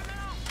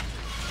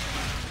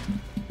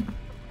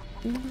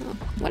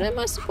 What am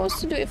I supposed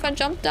to do if I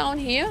jump down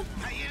here?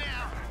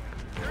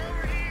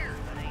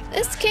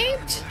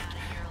 Escaped!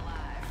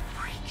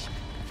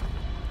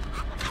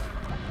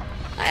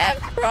 I have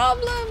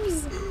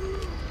problems!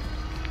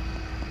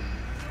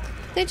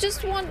 They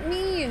just want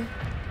me.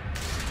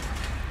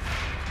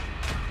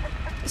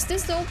 Is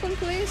this open,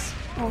 please?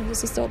 Oh,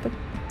 this is open.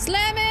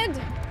 Slam it!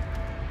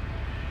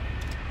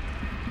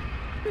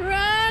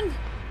 Run!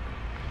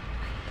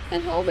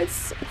 And hope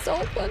it's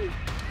open.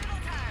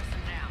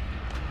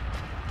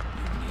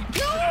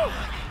 No!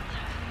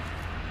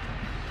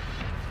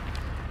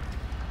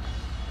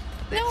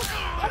 No!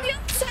 On the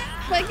other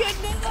side! My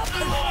goodness!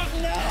 Oh,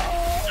 no!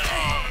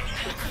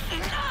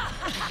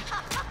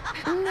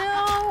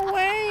 No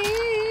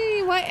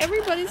way! Why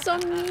everybody's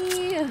on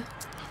me?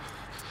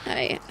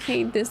 I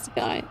hate this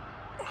guy.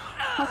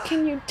 How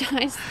can you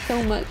die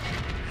so much?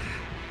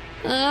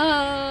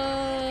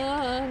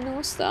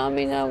 No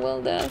stamina,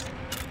 well death.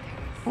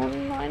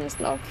 Online is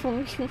not for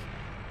me.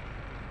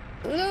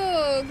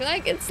 Look,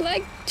 like it's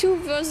like 2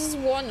 versus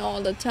 1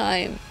 all the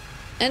time.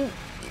 And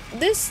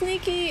this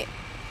sneaky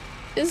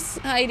is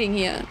hiding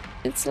here.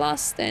 It's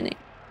last standing.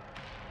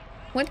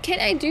 What can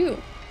I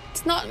do?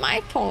 It's not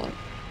my fault.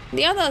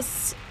 The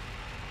others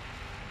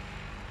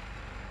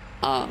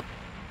are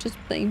just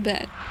playing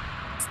bad.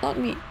 It's not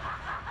me.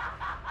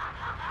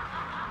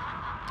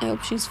 I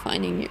hope she's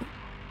finding you.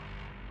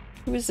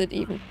 Who is it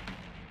even?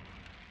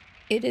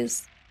 It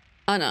is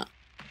Anna.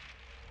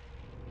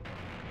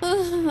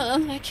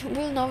 I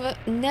will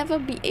never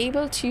be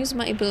able to use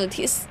my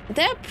ability. Is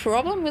there a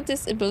problem with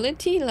this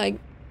ability? Like,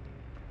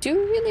 do you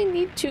really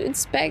need to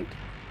inspect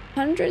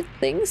 100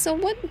 things or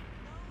what?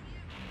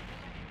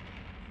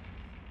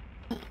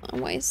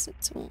 Why is it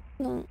so...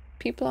 No,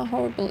 people are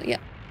horrible. Yeah,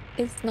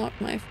 it's not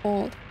my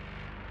fault.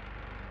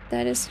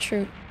 That is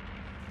true.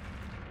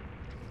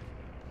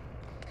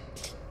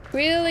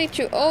 Really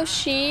true. Oh,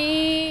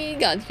 she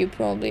got you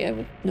probably. I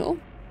would... No?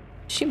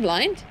 Is she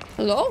blind?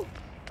 Hello?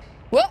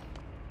 What?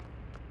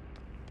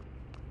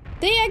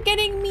 They are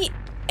getting me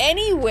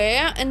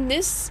anywhere, and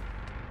this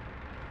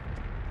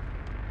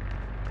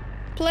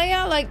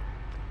player, like,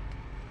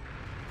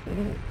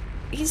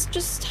 he's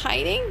just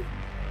hiding.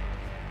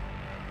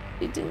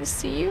 He didn't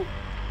see you.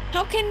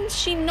 How can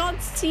she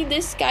not see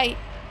this guy?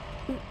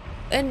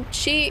 And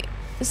she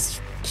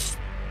is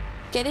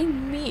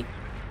getting me.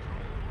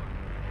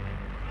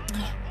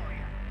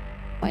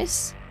 Why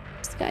is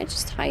this guy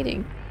just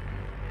hiding?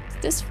 Is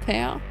this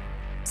fair?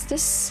 Is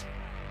this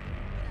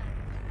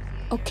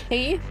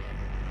okay?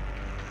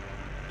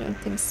 I don't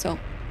think so.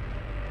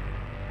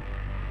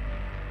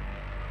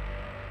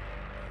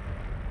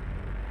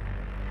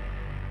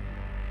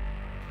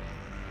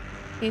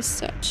 He's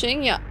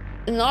searching, yeah.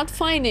 Not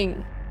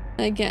finding,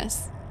 I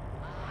guess.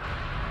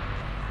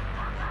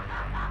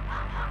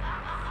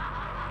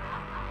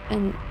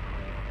 And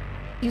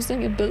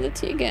using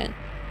ability again.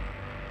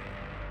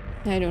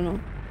 I don't know.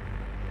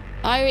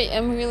 I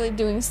am really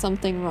doing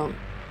something wrong.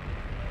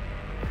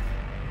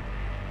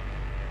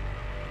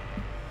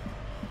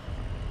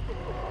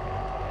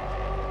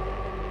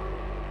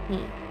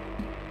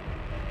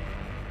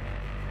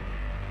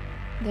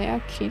 They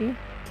are kitty.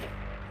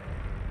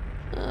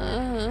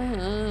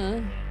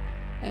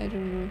 I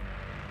don't know.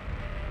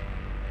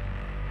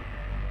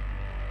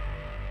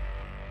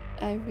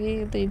 I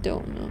really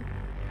don't know.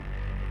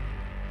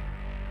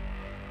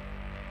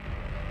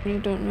 You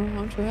don't know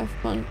how to have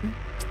fun.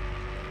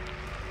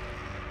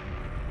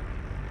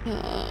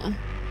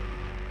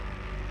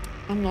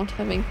 I'm not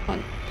having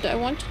fun. Do I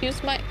want to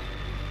use my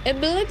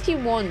ability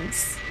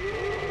once?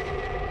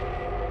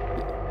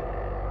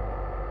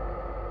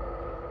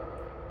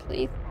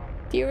 Please,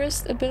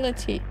 dearest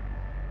ability.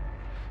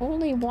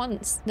 Only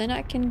once, then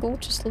I can go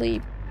to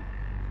sleep.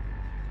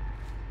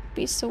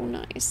 Be so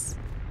nice.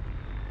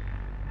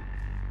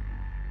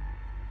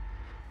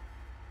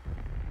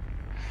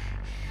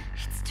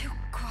 It's too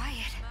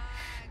quiet.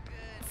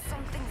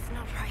 Something's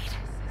not right.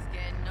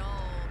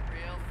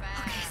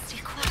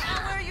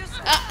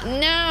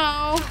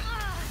 No!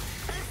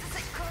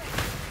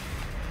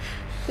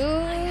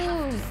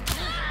 Ooh.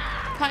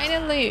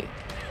 Finally!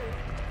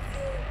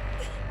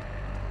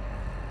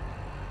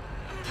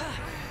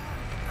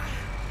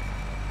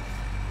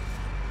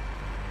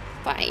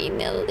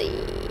 Finally!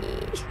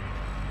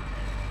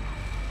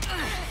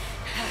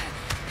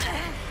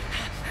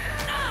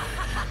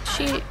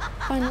 She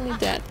finally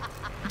dead.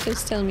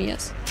 Please tell me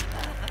yes.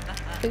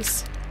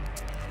 Please.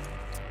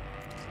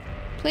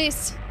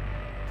 Please.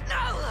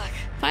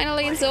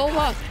 Finally it's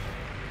over.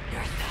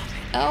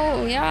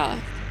 Oh yeah.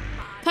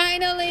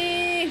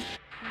 Finally!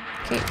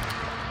 Okay.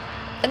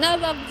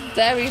 Another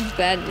very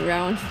bad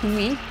round for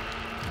me.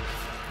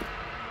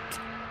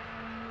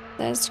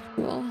 That's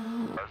cool.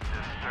 Was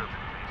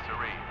disturbingly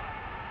serene.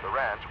 The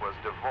ranch was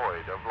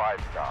devoid of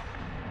livestock.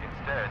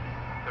 Instead,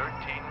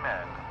 13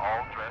 men,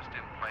 all dressed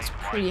in plain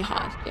Pretty white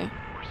hard, yeah.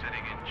 were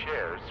sitting in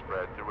chairs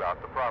spread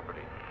throughout the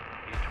property.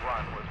 Each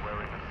one was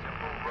wearing a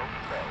simple rope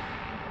belt,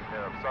 a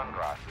pair of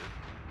sunglasses,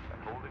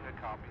 and holding a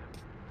copy of...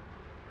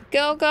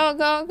 Go, go,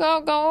 go,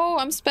 go, go!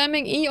 I'm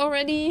spamming E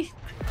already.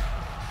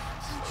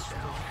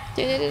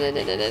 Attention.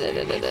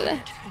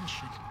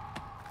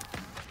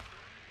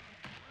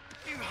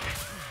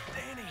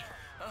 Danny,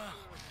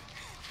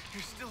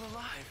 you're still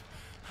alive.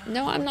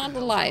 No, I'm not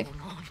alive.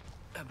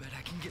 I bet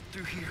I can get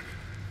through here.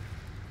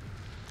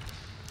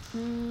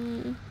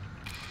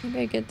 Maybe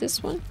I get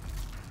this one.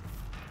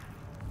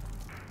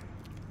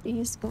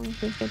 He's going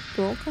to get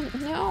broken.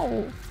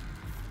 No!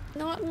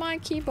 Not my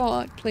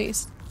keyboard,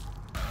 please.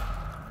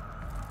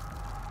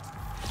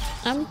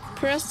 I'm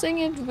pressing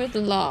it with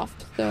love,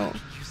 though.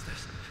 Use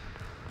this.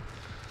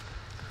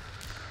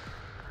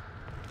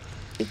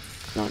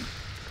 It's not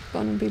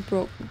gonna be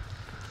broken.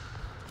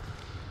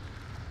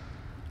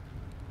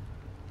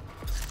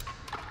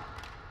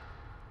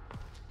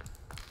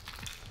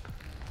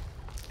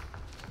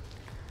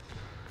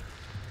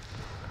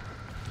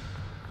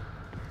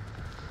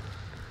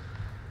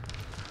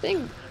 I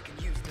think I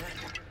can use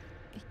that.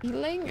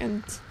 healing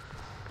and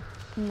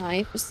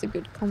knife is a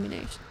good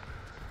combination.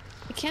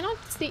 I cannot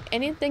see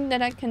anything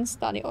that I can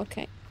study.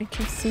 Okay, I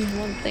can see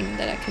one thing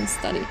that I can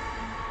study.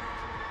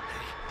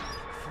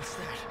 What's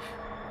that?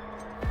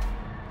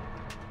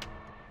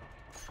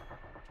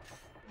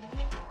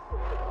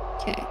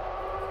 Okay,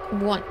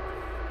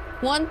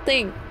 one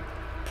thing.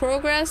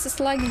 Progress is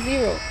like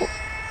 0. Oh.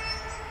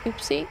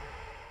 Oopsie.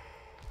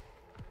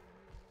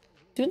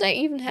 Do they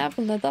even have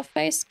a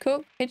Leatherface,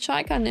 Cook,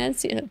 Hitchhiker,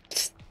 Nancy?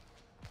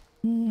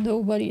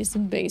 Nobody is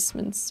in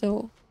basement,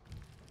 so...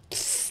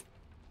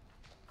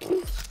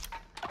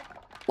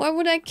 Why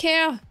would I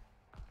care?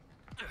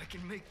 I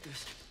can make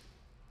this.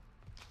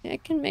 I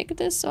can make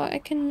this or I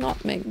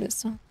cannot make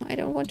this. I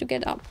don't want to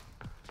get up.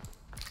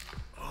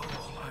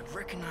 Oh, I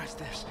recognize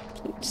this.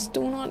 Please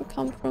do not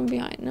come from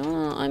behind. No,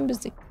 no, no, I'm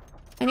busy.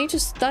 I need to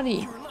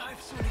study. You're alive,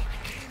 Sonny.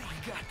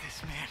 We got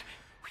this, man.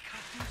 We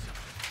gotta do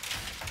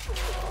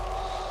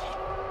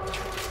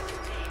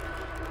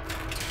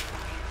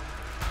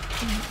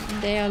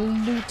something. They are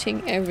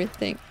looting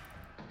everything.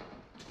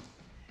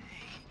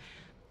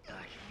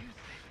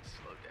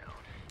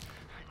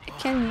 I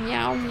can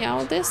meow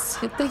meow this?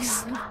 You think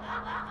so?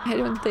 I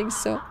don't think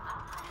so.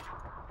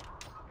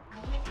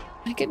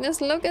 My goodness,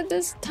 look at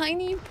this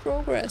tiny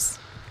progress.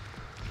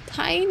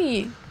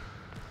 Tiny.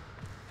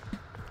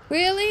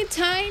 Really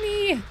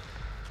tiny.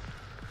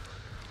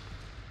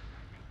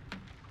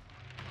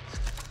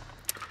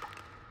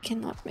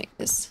 Cannot make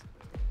this.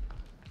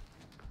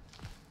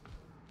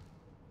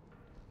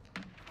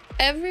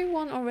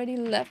 Everyone already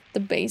left the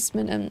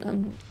basement and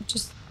I'm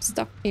just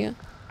stuck here.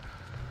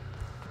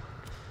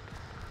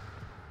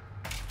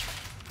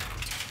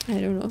 I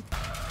don't know.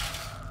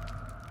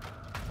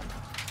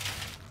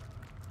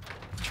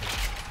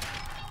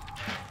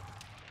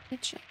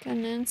 Check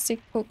and Nancy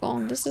Cook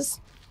on. This is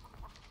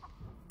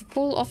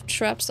full of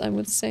traps, I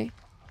would say.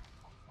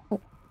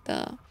 Oh,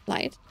 the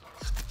light.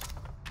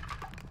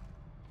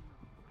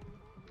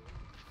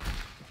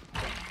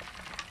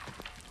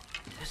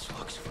 This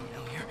looks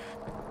familiar.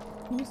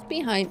 Who's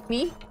behind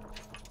me?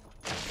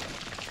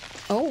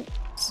 Oh,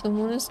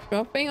 someone is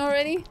dropping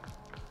already?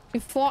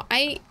 Before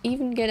I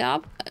even get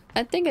up,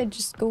 I think I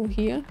just go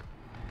here.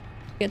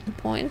 Get the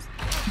point.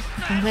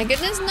 Oh my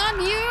goodness, not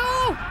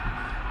you!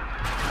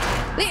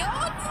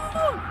 Oh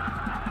no!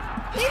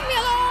 Leave me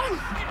alone!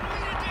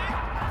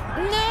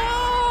 No!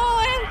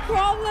 I have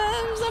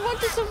problems! I want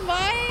to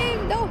survive!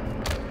 No!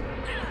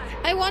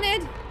 I want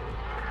it!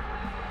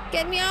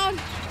 Get me out!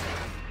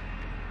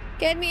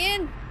 Get me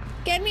in!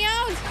 Get me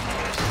out!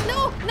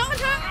 No! No!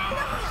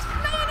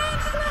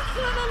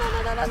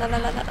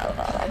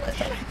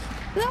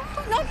 No!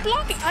 Not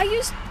blocking! Are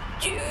you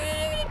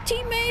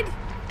teammate?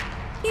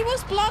 He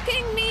was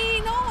blocking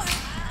me! No!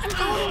 I'm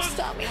going to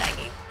stop me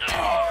like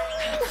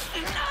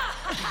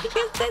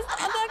because this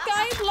other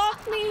guy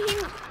blocked me.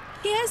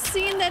 He has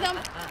seen that I'm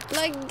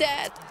like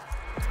dead.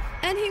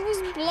 And he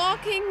was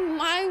blocking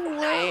my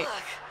way.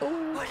 Oh,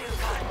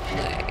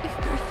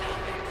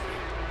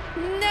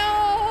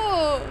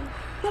 no!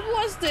 Who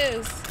was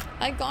this?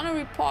 I'm gonna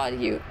report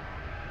you.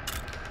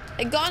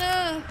 I'm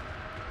gonna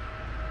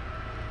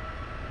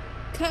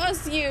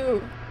cause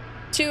you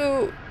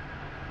to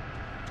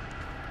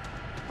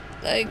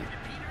like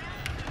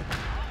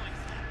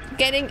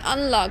getting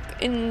unlocked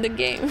in the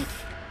game.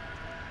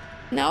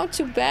 Now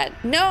to bed.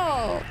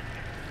 No!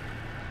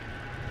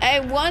 I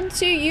want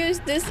to use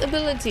this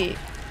ability.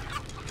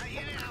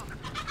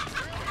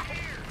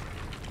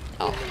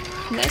 Oh,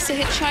 there's a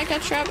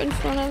hitchhiker trap in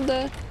front of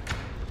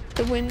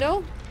the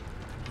window.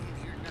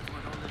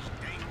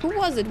 Who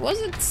was it?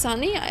 Was it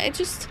Sunny? I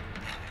just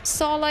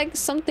saw like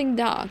something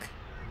dark.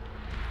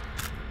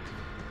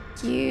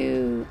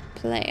 You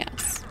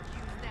players.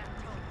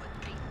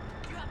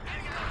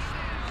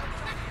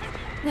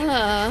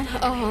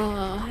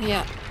 Oh,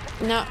 yeah.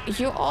 Now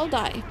you all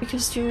die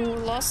because you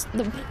lost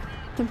the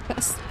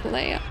best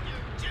player.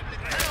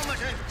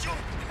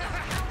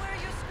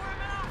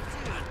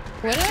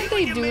 What are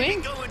they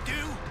doing?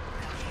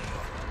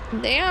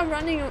 They are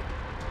running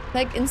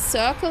like in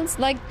circles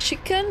like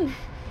chicken.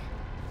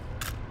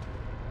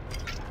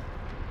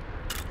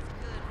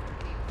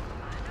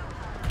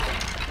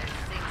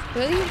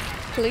 Will you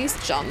please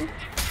jump?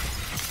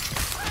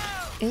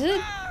 Is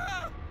it?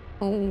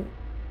 Oh.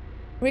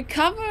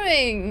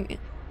 Recovering!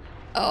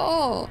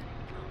 Oh.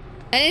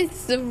 And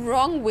it's the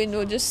wrong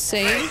window, just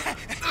saying.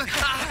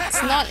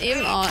 It's not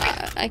even. Oh,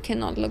 I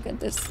cannot look at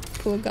this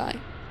poor guy.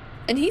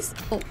 And he's.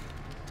 Oh.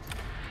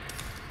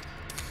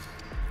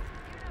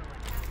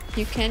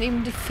 You can't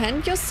even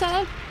defend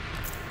yourself?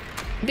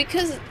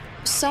 Because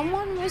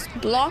someone was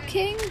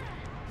blocking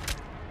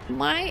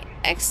my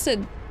exit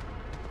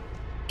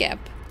gap.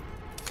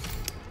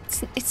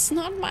 It's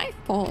not my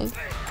fault.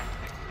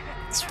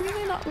 It's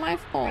really not my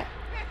fault.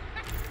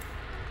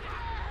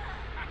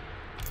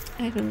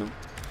 I don't know.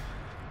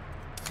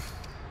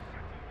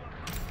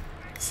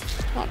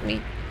 It's not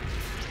me.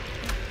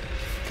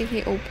 Did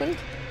he open?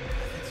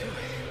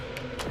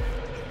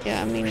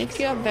 Yeah, I mean, if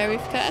you are very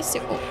fast,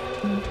 you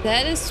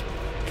that is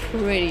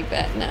pretty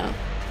bad now.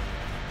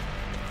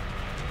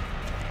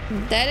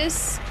 That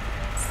is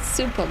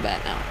super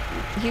bad now.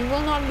 You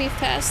will not be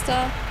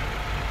faster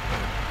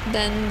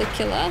than the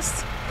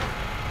killers.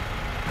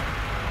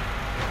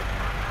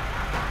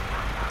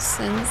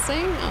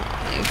 Sensing?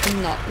 Oh, you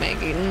cannot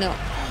make it. No.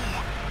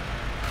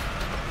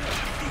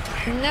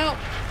 No.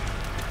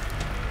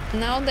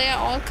 Now they are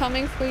all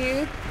coming for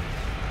you.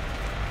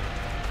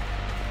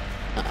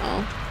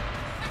 Uh-oh.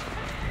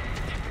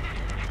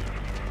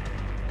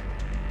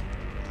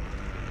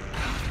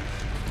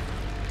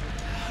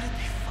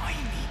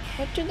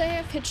 What do they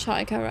have?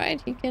 Hitchhiker,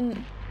 right? He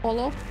can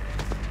follow.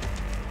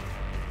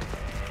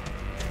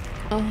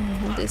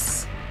 Oh,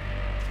 this.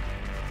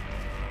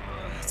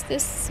 Is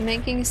this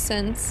making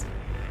sense?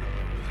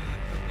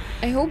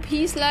 I hope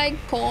he's like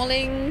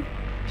calling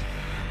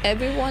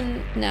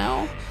everyone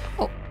now.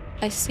 Oh,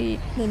 I see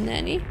the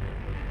nanny.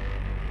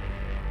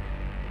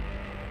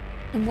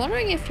 I'm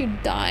wondering if you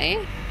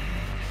die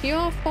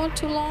here for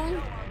too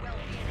long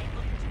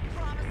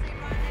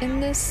in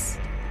this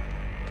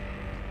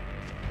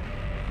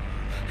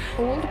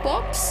old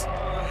box.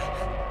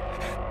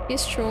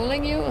 He's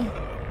trolling you.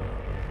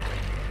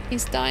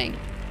 He's dying.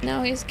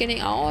 Now he's getting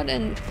out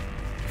and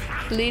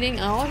bleeding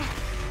out.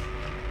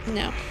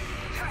 No.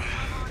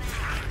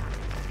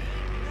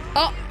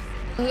 Oh,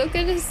 look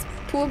at his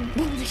poor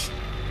body.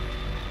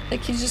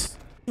 Like he just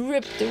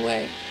ripped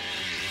away.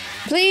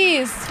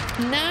 Please,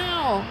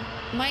 now,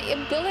 my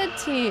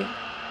ability.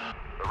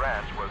 The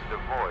ranch was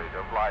devoid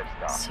of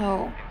livestock.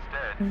 So,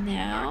 Instead,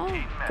 now,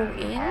 13 go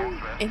men, in, all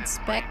dressed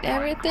inspect white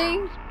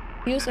everything,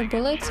 clothes, use sitting in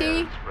ability,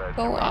 chairs spread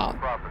go around out. the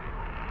property.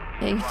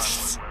 Hey, One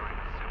was wearing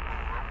a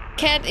simple robe,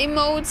 cat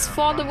emotes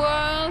for the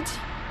world.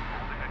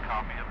 holding a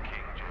copy of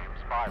King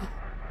James Bible.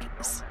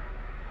 Yes.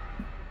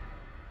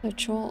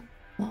 Patrol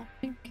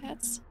laughing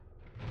cats.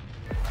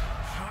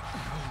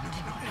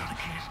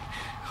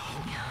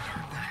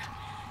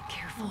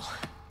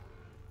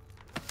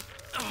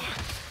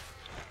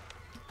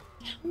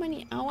 How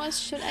many hours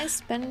should I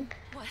spend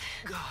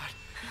God.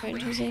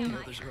 purchasing? The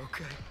others are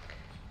okay.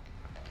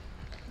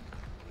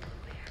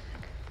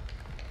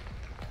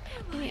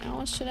 How many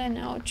hours should I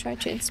now try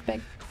to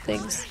inspect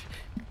things?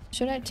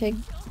 Should I take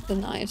the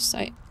knives?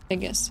 I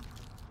guess.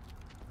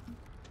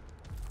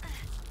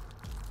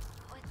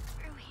 What's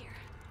through here?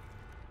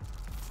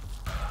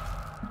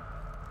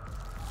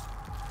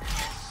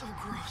 It's so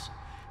gross,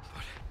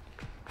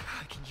 but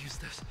I can use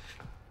this.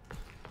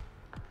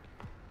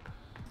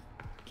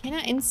 Can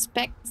I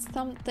inspect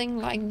something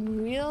like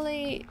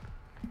really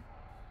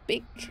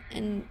big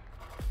and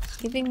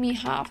giving me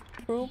half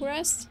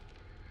progress?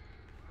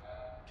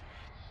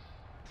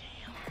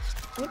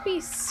 Would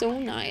be so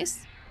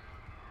nice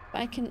if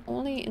I can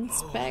only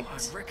inspect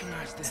I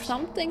recognize this.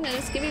 something that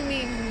is giving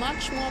me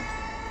much more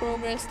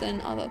progress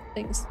than other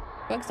things.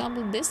 For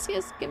example, this here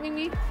is giving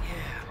me, Yeah,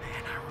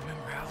 man, I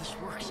remember how this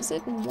works. is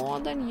it more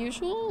than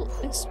usual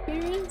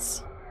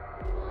experience?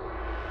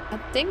 I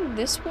think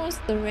this was,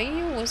 the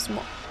radio was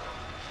more.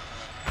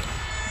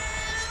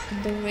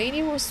 The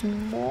radio was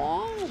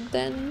more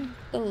than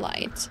the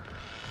light. That's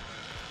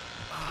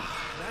how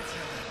that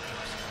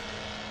goes.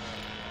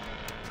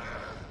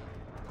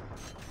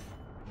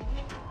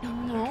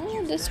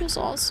 this was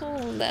also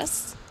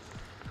less.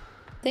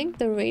 I think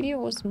the radio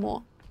was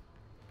more.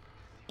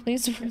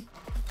 Please.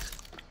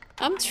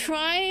 I'm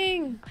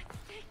trying.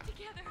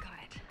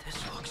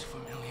 This looks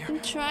familiar. I'm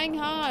trying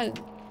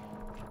hard.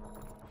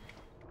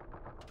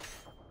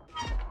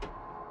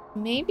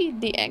 Maybe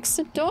the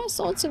exit door is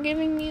also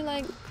giving me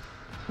like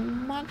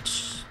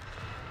much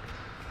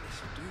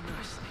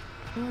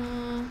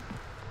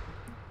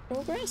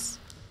progress.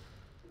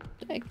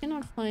 I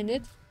cannot find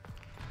it.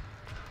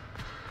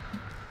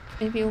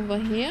 Maybe over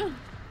here?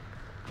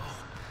 Oh,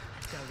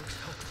 that looks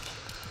helpful.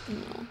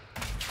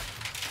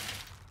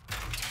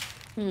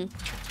 No.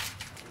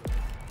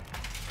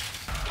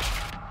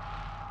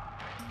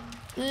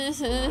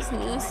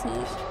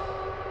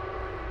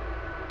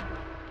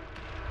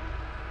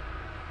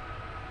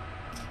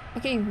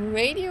 Okay,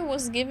 radio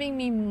was giving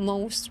me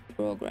most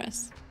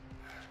progress.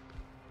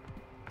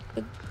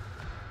 But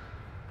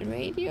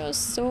radio is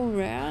so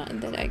rare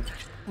that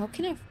how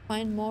can I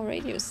find more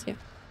radios here?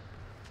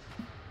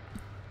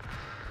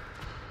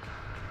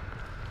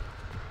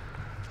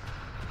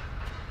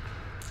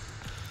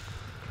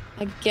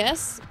 I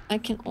guess I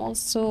can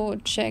also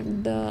check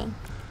the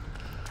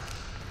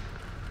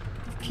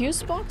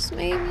fuse box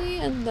maybe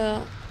and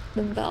the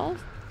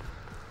valve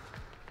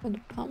or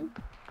the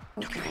pump.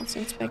 Okay, let's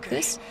inspect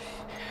this.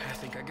 I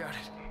think I got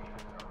it.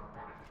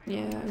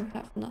 Yeah, I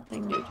have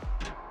nothing, dude.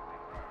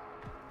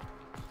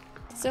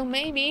 So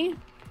maybe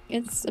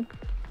it's a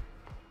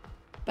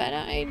better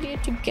idea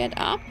to get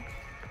up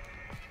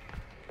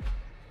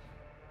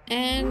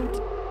and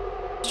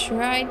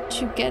try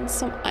to get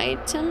some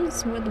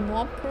items with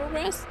more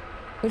progress,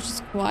 which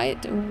is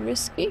quite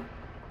risky.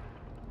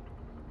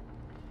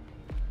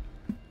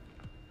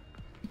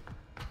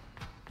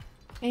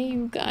 Hey,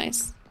 you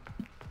guys.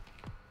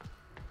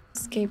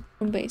 Escape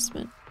from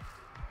basement.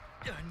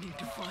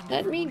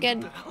 Let me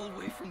get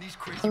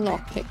a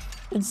lockpick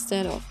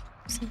instead of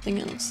something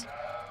else.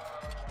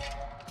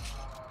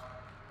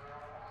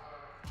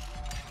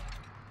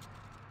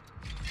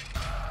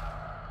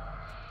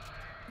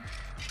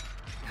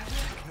 I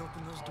can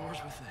open those doors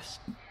with this.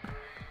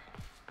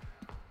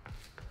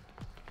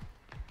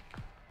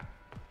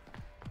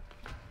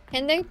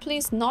 Can they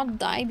please not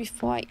die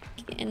before I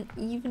can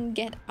even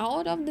get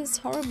out of this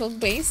horrible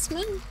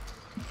basement?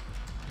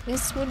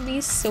 This would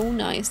be so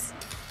nice.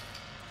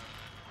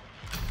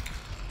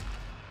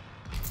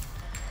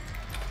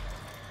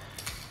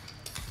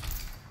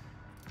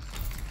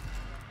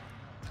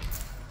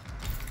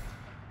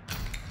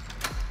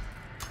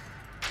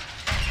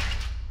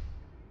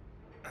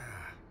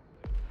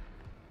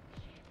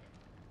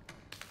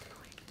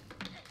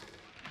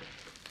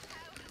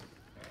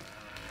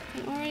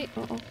 Alright,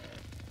 uh-oh.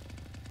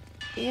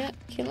 Yeah,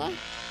 killer.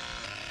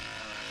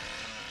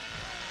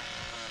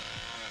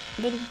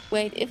 But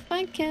wait, if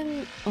I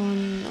can... Oh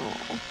no.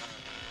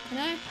 Can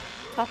I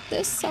cut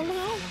this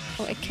somehow?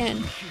 Oh, I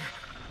can.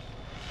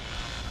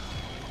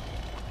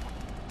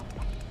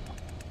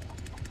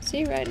 Is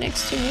he right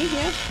next to me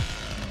here?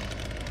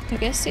 I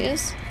guess he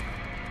is.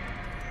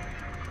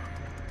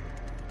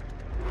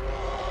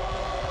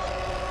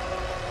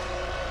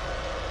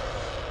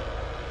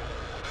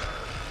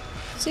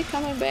 Is he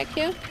coming back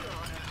here?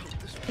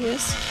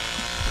 Yes.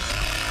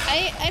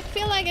 I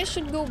feel like I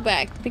should go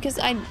back because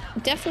I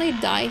definitely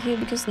die here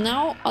because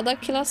now other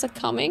killers are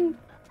coming.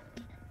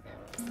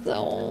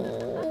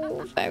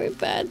 So very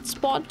bad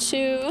spot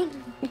to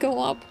go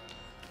up.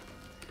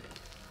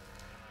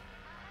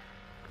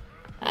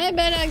 I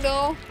better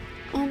go.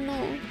 Oh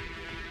no.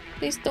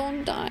 Please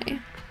don't die.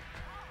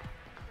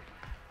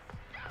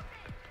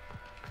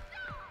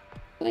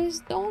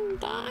 Please don't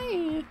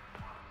die.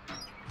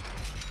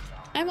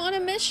 I'm on a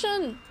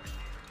mission.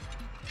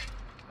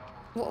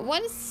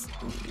 What is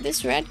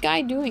this red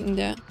guy doing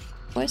there?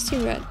 Why is he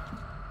red?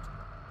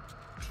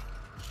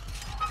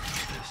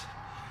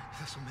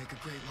 This'll make a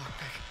great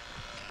lockpick.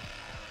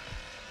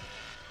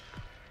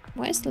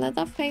 Why is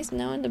Leatherface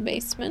now in the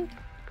basement?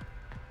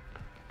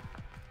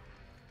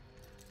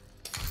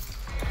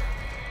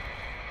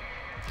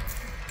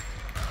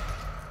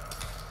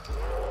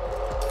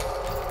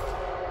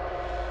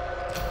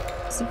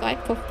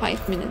 Survived for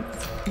 5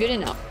 minutes. Good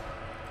enough.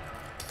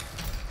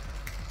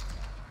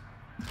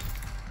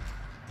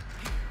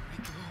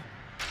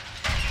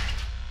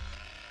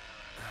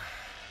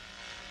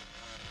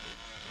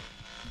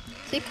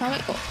 Is he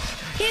coming? Oh,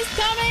 he's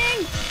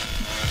coming!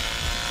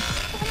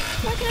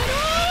 Look at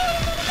it!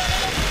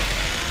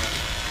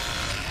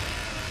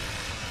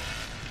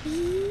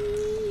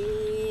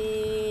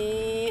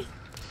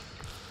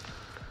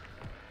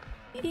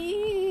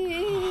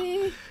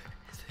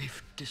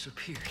 They've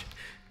disappeared.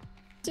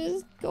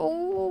 Just go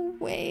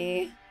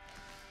away.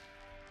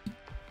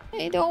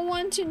 I don't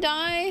want to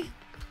die.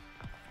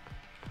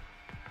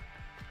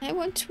 I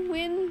want to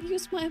win.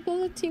 Use my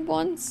ability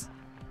once.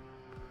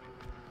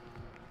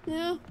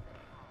 Yeah.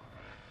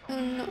 Oh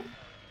no.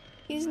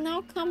 He's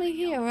now coming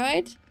here,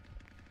 right?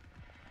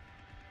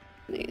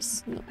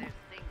 Please, no.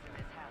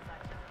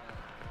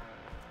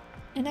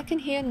 And I can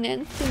hear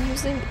Nancy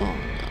using... Oh no.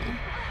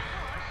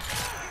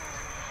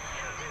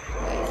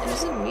 Wait,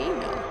 Is it me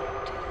now?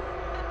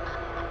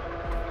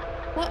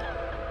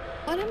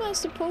 What am I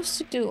supposed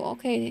to do?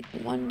 Okay,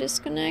 one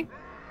disconnect.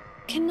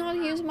 Cannot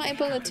use my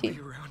ability. Be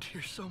around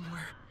here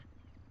somewhere.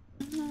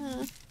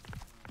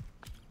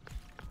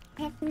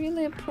 I have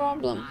really a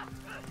problem.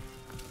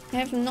 I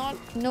have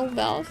no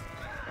valve.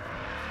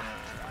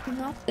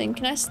 Nothing.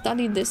 Can I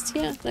study this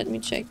here? Let me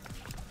check.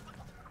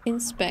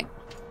 Inspect.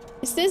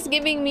 Is this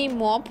giving me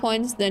more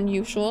points than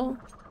usual?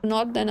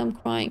 Not, then I'm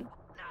crying.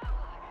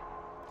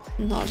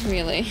 Not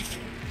really.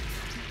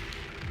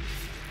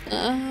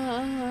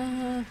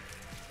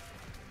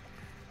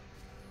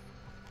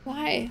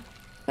 Why?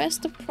 Where's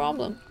the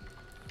problem?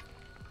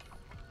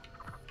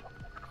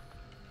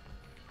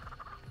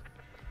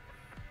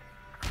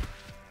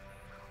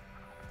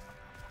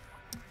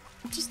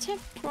 I just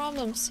have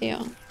problems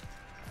here.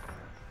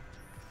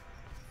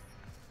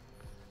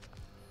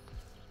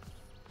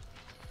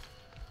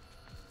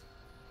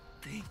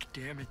 Think,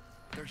 damn it.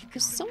 There's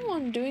Is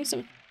someone doing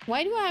some...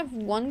 Why do I have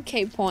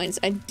 1k points?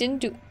 I didn't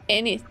do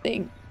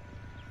anything.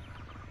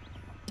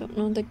 Don't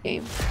know the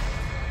game.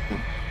 No.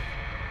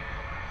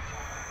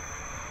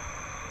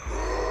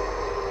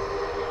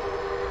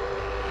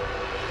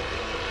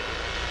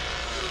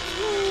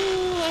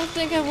 Ooh, I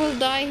think I will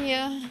die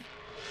here.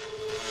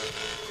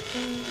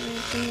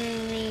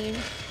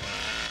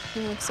 I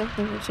know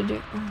exactly what to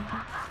do.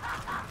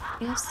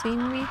 You have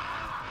seen me?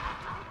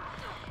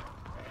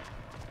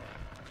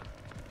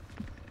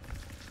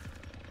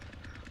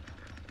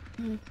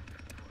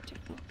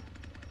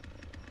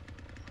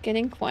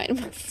 Getting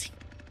quiet.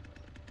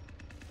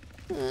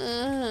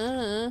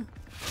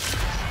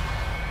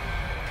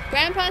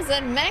 Grandpa's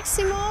at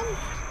maximum?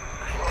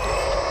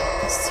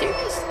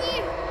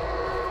 Seriously?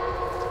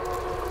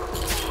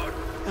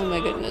 Oh my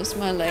goodness,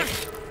 my leg.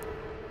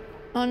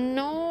 Oh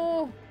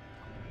no!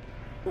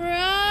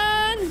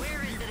 Run!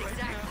 Where is it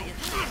exactly?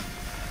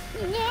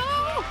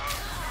 No!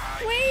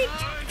 Wait!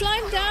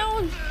 Climb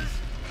down!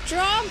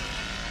 Drop!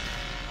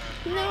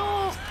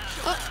 No!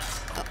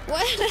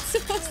 What am I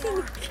supposed to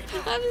do?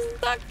 I'm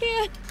stuck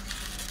here!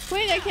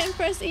 Wait, I can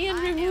press E and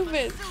remove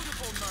it.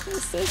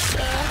 This is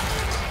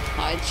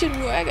how it should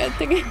work, I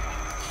think.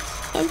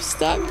 I'm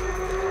stuck.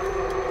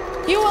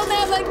 You will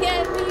never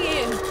get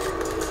me!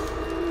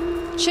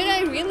 Should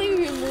I really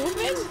remove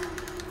it?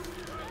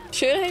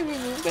 Should I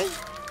remove it?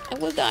 I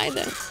will die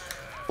then.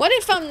 What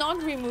if I'm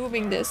not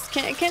removing this?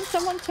 Can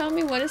someone tell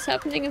me what is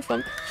happening if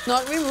I'm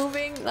not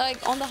removing,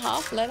 like, on the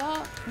half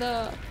letter,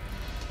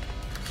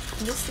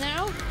 this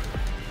now?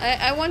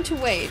 I want to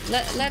wait.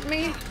 Let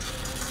me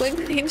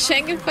quickly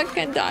check if I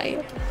can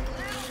die.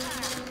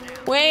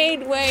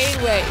 Wait.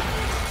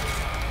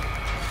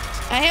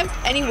 I have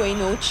anyway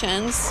no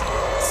chance.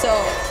 So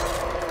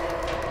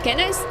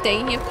can I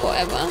stay here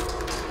forever?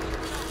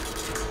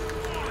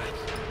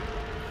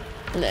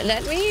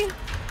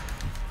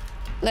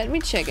 Let me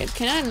check it.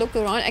 Can I look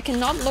around? I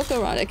cannot look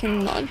around. I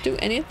cannot do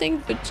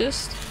anything but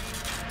just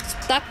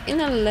stuck in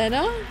a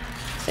ladder.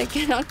 They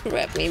cannot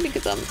grab me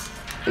because I'm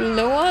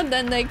lower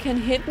than they can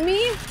hit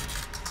me.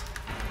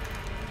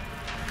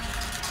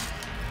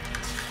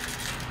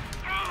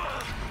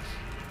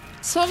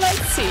 So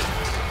let's see.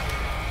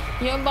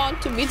 You're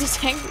about to be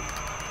detected.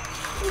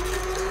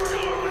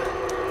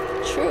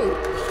 True,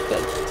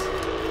 but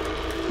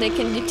they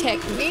can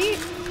detect me,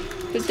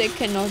 but they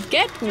cannot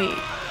get me.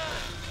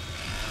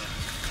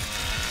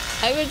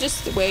 I will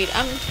just wait.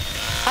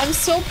 I'm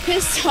so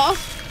pissed off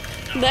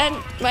that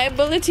my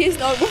ability is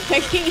not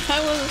working. I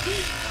will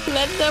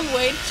let them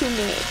wait 2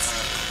 minutes.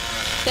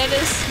 That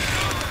is...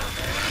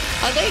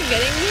 Are they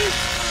getting me?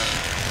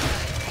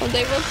 Or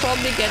they will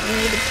probably get me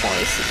with the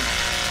poison.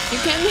 You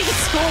can be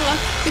so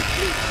lucky.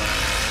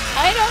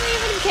 I don't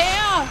even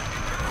care!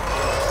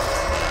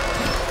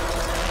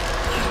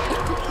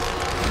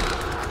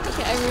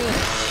 Okay, I will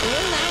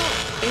now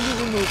maybe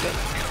remove it.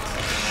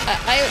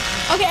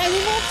 Okay, I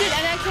removed it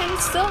and I can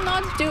still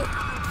not do...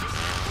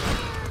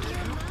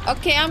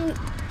 Okay, I'm...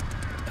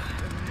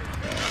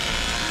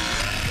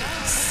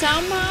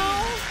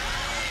 somehow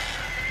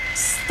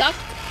stuck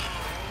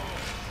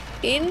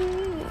in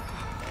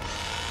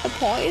a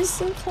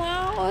poison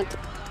cloud,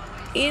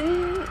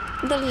 in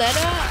the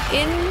letter,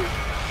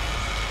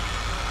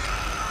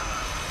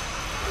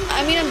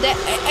 I mean, I'm dead.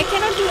 I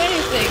cannot do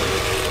anything.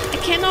 I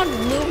cannot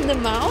move the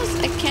mouse.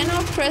 I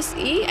cannot press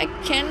E. I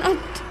cannot...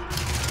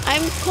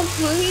 I'm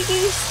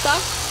completely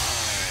stuck.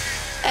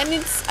 And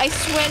I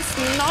swear it's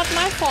not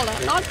my fault.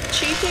 I'm not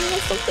cheating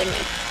or something.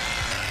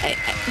 I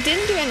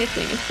didn't do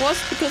anything. It was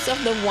because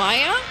of the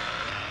wire.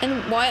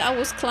 And while I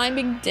was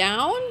climbing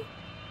down.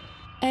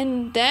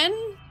 And then...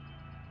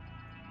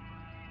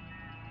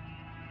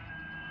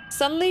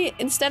 suddenly,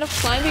 instead of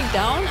climbing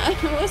down, I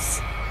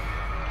was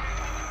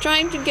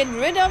trying to get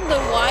rid of the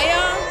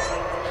wire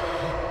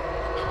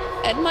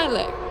at my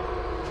leg.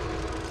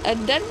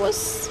 And that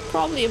was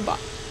probably a bug.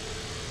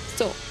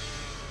 So,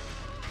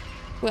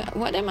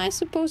 what am I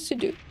supposed to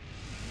do?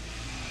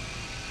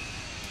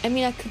 I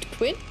mean, I could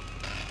quit.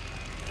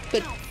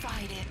 But Don't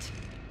fight it.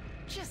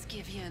 Just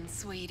give in,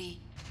 sweetie.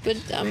 But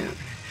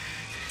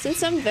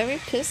since I'm very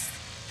pissed,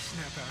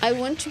 I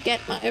want to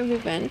get my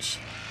revenge.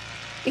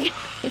 Do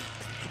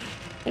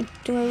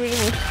I really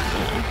want to?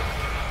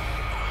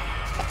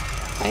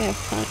 I have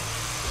fun.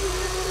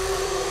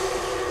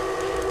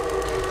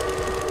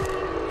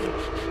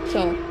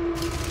 So,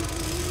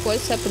 what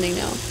is happening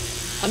now?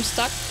 I'm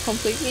stuck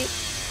completely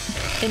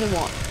in a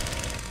wall.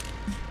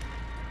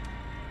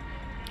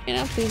 Can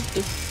I please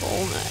just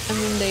fall? I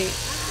mean,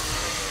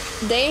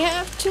 they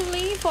have to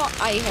leave or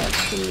I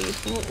have to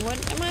leave? What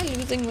am I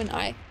losing when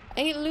I'm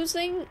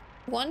losing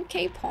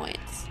 1k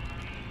points?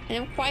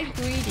 And I'm quite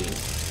greedy.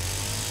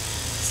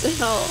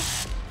 So...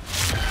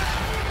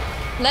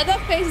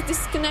 Leatherface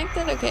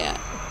disconnected? Okay.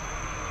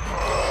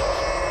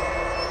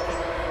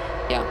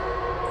 Yeah.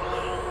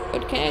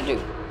 What can I do?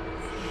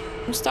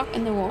 I'm stuck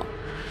in the wall.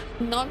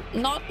 Not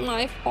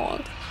my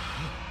fault.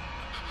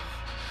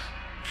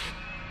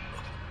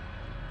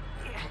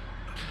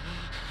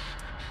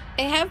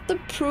 I have the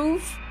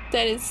proof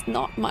that it's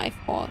not my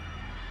fault.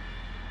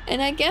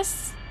 And I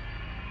guess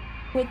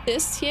with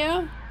this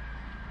here,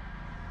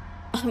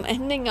 I'm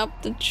ending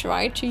up to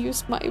try to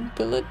use my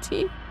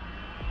ability.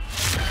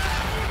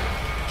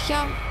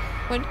 Yeah,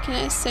 what can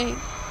I say?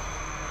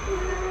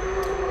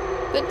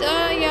 But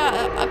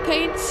yeah, I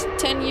paid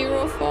 10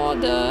 euro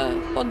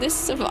for this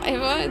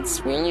survivor.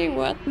 It's really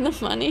worth the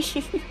money.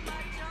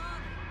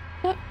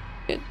 Yeah,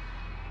 good.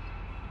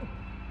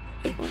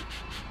 Good one.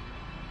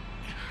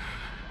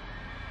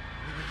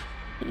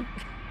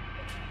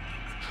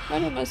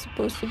 What am I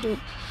supposed to do?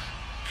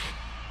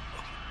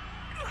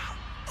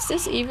 Is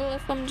this evil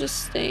if I'm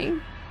just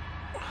staying?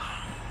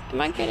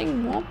 Am I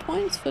getting more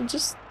points for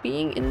just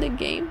being in the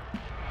game?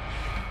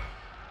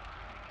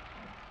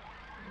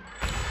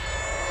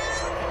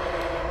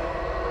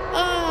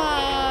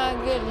 Ah,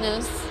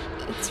 goodness.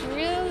 It's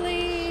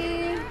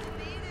really...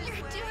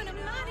 You're doing a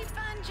mighty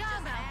fine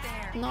job out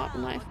there. not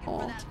my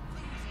fault.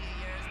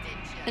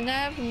 And I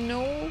have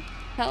no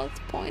health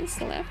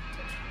points left.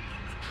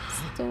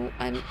 So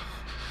I'm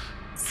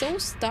so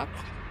stuck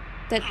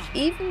that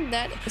even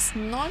that is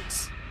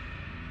not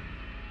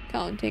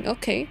counting.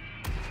 Okay.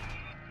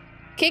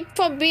 Kicked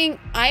for being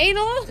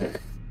idle?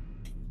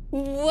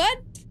 What?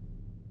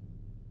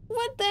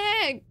 What the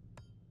heck?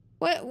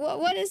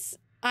 What is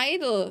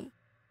idle?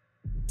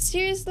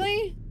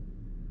 Seriously?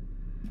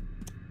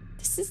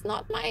 This is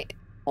not my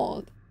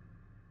fault.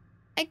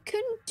 I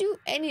couldn't do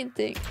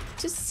anything.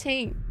 Just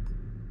saying.